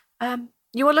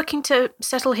 You are looking to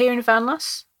settle here in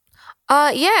Vanlas?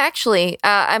 Yeah, actually,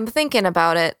 I'm thinking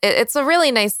about it. It's a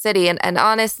really nice city, and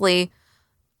honestly,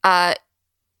 I'm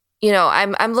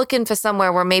looking for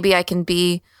somewhere where maybe I can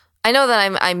be. I know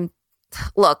that I'm.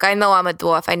 Look, I know I'm a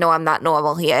dwarf. I know I'm not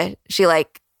normal here. She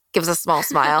like gives a small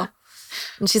smile,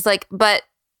 and she's like, but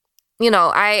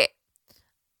I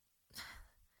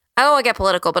don't want to get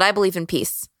political, but I believe in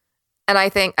peace, and I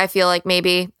feel like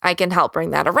maybe I can help bring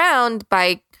that around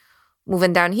by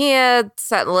moving down here,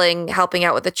 settling, helping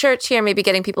out with the church here, maybe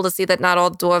getting people to see that not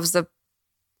all dwarves are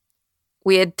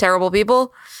weird, terrible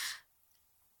people.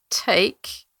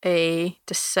 Take a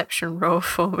deception roll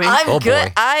for me. I'm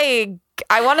good. Boy.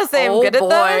 I want to say I'm good at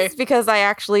those because I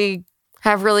actually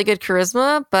have really good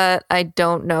charisma, but I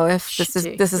don't know if this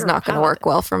is not going to work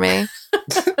well for me.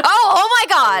 oh my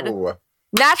god. Ooh.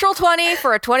 Natural 20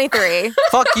 for a 23.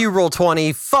 Fuck you, roll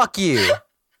 20. Fuck you.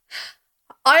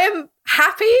 I am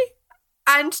happy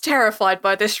and terrified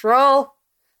by this roll.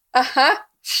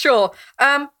 Sure.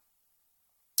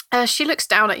 She looks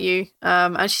down at you,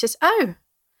 and she says, "Oh,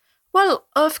 well,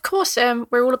 of course,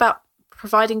 we're all about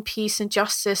providing peace and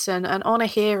justice and honor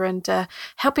here and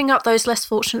helping out those less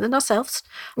fortunate than ourselves."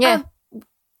 Yeah.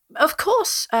 Of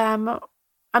course. I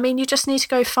mean, you just need to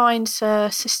go find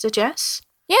Sister Jess.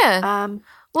 Yeah.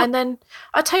 And then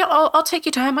I'll take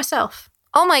you to her myself.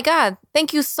 Oh my god.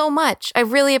 Thank you so much. I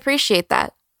really appreciate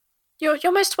that.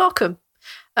 You're most welcome.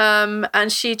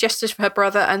 And she gestures for her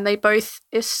brother, and they both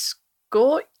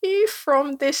escort you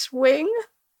from this wing.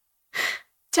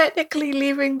 Technically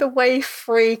leaving the way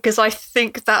free, because I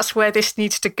think that's where this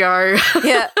needs to go.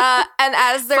 Yeah, and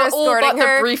as they're escorting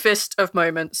her, the briefest of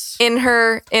moments in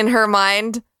her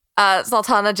mind,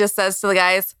 Sultana just says to the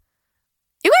guys,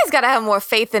 "You guys gotta have more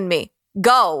faith in me.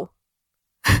 Go."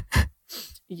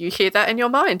 You hear that in your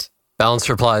mind. Balance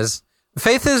replies,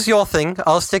 "Faith is your thing.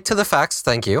 I'll stick to the facts.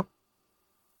 Thank you."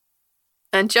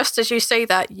 And just as you say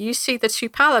that, you see the 2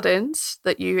 paladins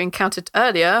that you encountered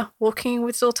earlier walking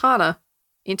with Sultana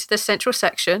into the central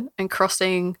section and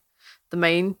crossing the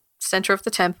main center of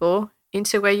the temple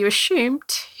into where you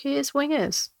assumed his wing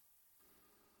is.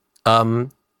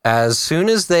 As soon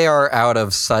as they are out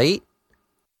of sight,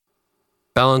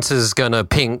 Balance is gonna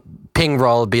ping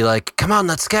roll, be like, "Come on,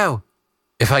 let's go."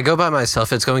 If I go by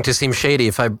myself, it's going to seem shady.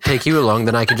 If I take you along,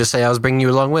 then I can just say I was bringing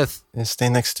you along with. Stay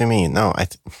next to me. No,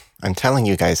 I'm telling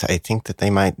you guys, I think that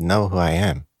they might know who I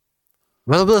am.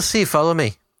 Well, we'll see. Follow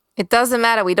me. It doesn't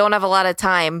matter. We don't have a lot of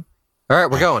time. All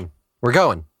right, we're going. We're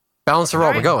going. Balance the roll.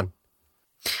 All right. We're going.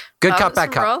 Good cop,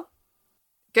 bad cop. Roll.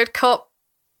 Good cop.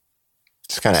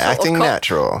 Just kind of acting cop.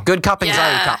 natural. Good cop,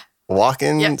 anxiety cop.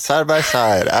 Walking side by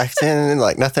side, acting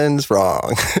like nothing's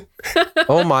wrong.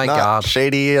 Oh my Not God.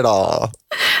 shady at all.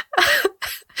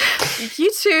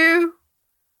 You two...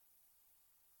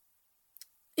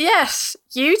 Yes,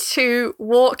 you two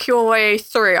walk your way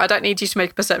through. I don't need you to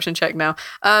make a perception check now.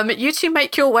 You two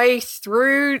make your way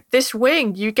through this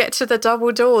wing. You get to the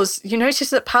double doors. You notice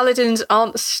that paladins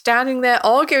aren't standing there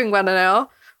arguing one another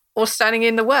or standing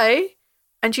in the way,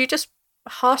 and you just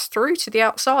pass through to the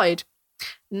outside.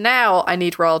 Now I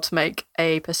need Rahl to make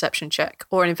a perception check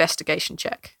or an investigation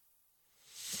check.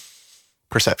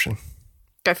 Perception.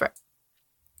 Go for it.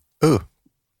 Ooh.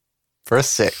 For a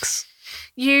 6.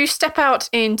 You step out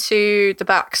into the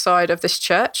back side of this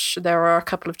church. There are a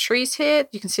couple of trees here.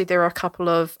 You can see there are a couple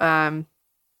of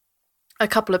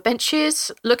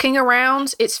benches. Looking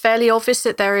around, it's fairly obvious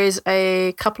that there is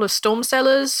a couple of storm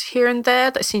cellars here and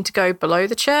there that seem to go below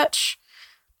the church.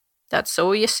 That's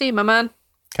all you see, my man.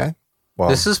 Okay. Well,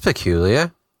 This is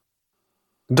peculiar.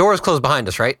 The door is closed behind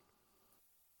us, right?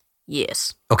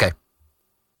 Yes. Okay.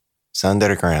 it's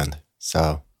underground, so...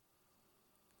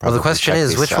 Well, the probably question check is,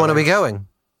 these which one are we cellars.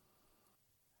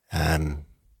 going?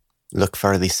 Look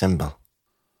for the symbol.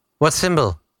 What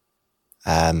symbol?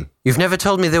 You've never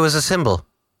told me there was a symbol.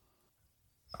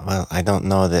 Well, I don't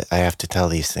know that I have to tell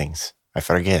these things. I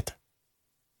forget.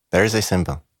 There's a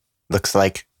symbol. Looks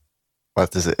like,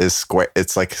 what is it? Is square?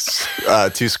 It's like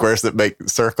 2 squares that make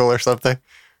circle or something.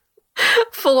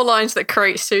 4 lines that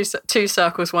create 2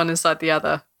 circles, one inside the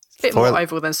other. A bit more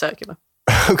oval than circular.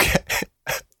 Okay.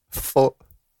 4.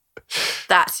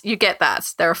 You get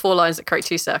that. There are 4 lines that create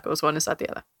 2 circles, one inside the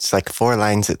other. It's like 4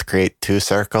 lines that create 2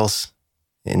 circles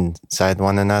inside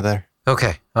one another.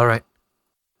 Okay, all right.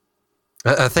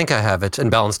 I think I have it. And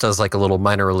Balance does like a little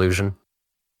minor illusion.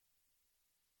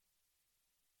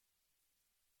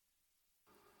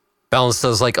 Balance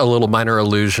does like a little minor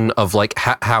illusion of like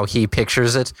how he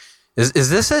pictures it. Is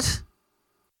this it?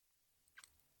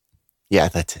 Yeah,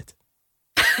 that's it.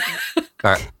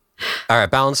 All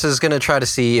right. Balance is going to try to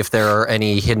see if there are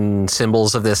any hidden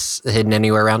symbols of this hidden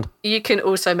anywhere around. You can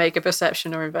also make a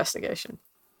perception or investigation.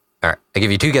 All right. I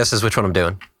give you 2 guesses which one I'm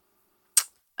doing.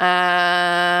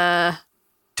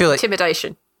 Too late.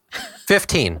 Intimidation.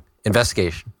 15.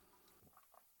 Investigation.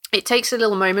 It takes a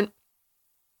little moment.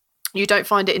 You don't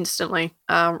find it instantly.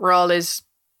 Rahl is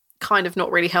kind of not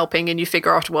really helping, and you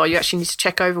figure after a while you actually need to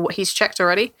check over what he's checked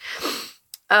already.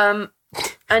 And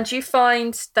you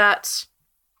find this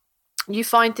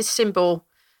symbol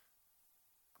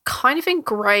kind of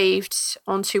engraved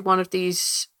onto one of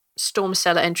these storm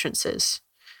cellar entrances.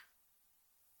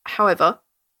 However,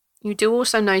 you do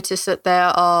also notice that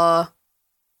there are,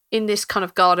 in this kind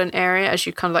of garden area, as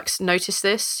you kind of like notice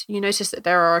this, you notice that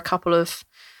there are a couple of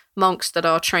monks that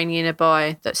are training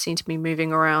nearby that seem to be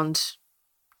moving around,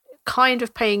 kind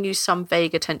of paying you some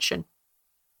vague attention.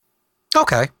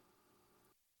 Okay.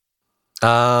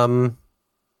 Balance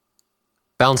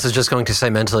is just going to say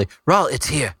mentally, Rahl, it's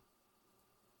here.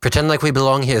 Pretend like we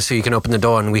belong here so you can open the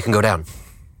door and we can go down.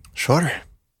 Sure.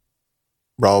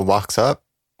 Rahl walks up,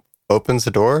 opens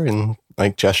the door, and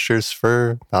like gestures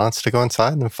for Balance to go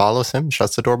inside and follows him,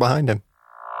 shuts the door behind him.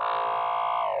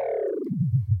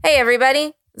 Hey,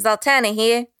 everybody. Zaltanna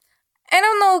here. I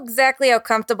don't know exactly how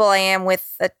comfortable I am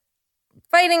with a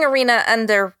fighting arena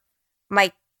under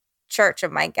my church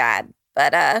of my god,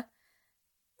 but I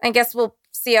guess we'll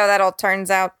see how that all turns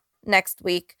out next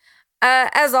week.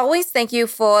 As always, thank you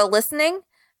for listening.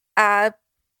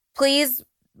 Please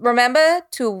remember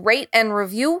to rate and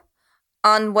review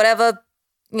on whatever,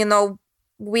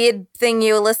 weird thing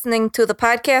you're listening to the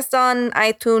podcast on.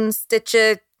 iTunes,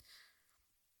 Stitcher,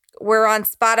 we're on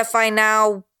Spotify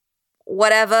now,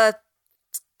 whatever.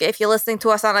 If you're listening to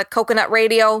us on a coconut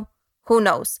radio, who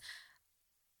knows?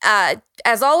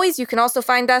 As always, you can also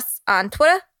find us on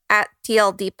Twitter at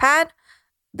TLDpod.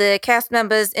 The cast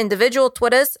members' individual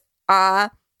Twitters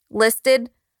are listed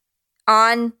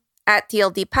on at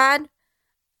TLDpod.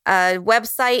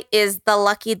 Website is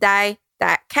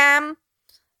theluckydie.com.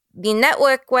 The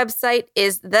network website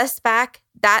is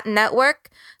thespac.network.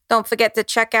 Don't forget to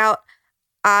check out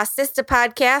our sister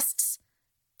podcasts,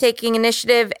 Taking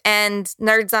Initiative and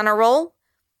Nerds on a Roll.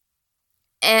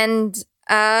 And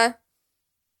I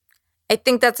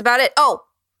think that's about it. Oh,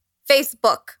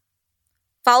 Facebook.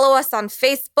 Follow us on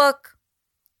Facebook,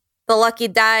 The Lucky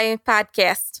Die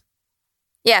Podcast.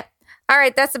 Yeah. All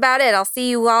right, that's about it. I'll see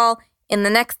you all in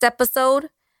the next episode.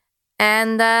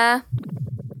 And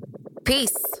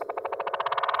peace.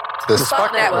 The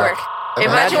Spot Network.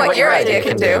 Imagine what your idea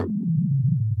can do.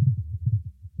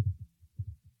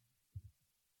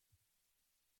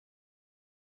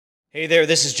 Hey there,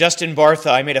 this is Justin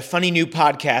Bartha. I made a funny new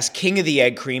podcast, King of the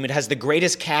Egg Cream. It has the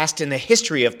greatest cast in the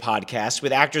history of podcasts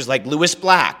with actors like Louis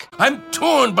Black. I'm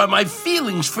torn by my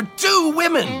feelings for 2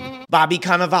 women. Bobby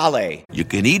Cannavale. You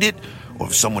can eat it, or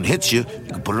if someone hits you,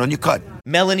 you can put it on your cut.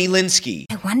 Melanie Linsky.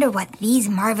 I wonder what these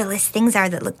marvelous things are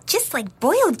that look just like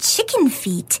boiled chicken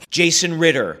feet. Jason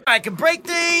Ritter. I can break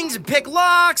things and pick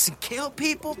locks and kill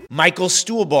people. Michael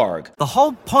Stuhlbarg. The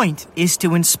whole point is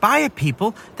to inspire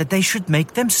people that they should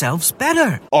make themselves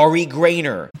better. Ari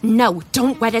Grainer. No,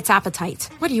 don't whet its appetite.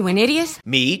 What are you, an idiot?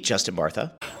 Me, Justin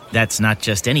Bartha. That's not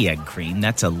just any egg cream,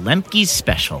 that's a Lemke's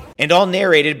special. And all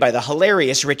narrated by the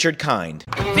hilarious Richard Kind.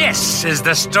 This is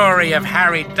the story of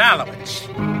Harry Dalowitz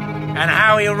and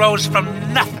how he rose from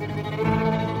nothing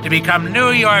to become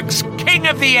New York's King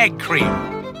of the Egg Cream.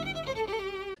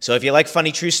 So if you like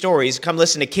funny true stories, come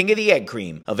listen to King of the Egg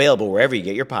Cream, available wherever you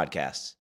get your podcasts.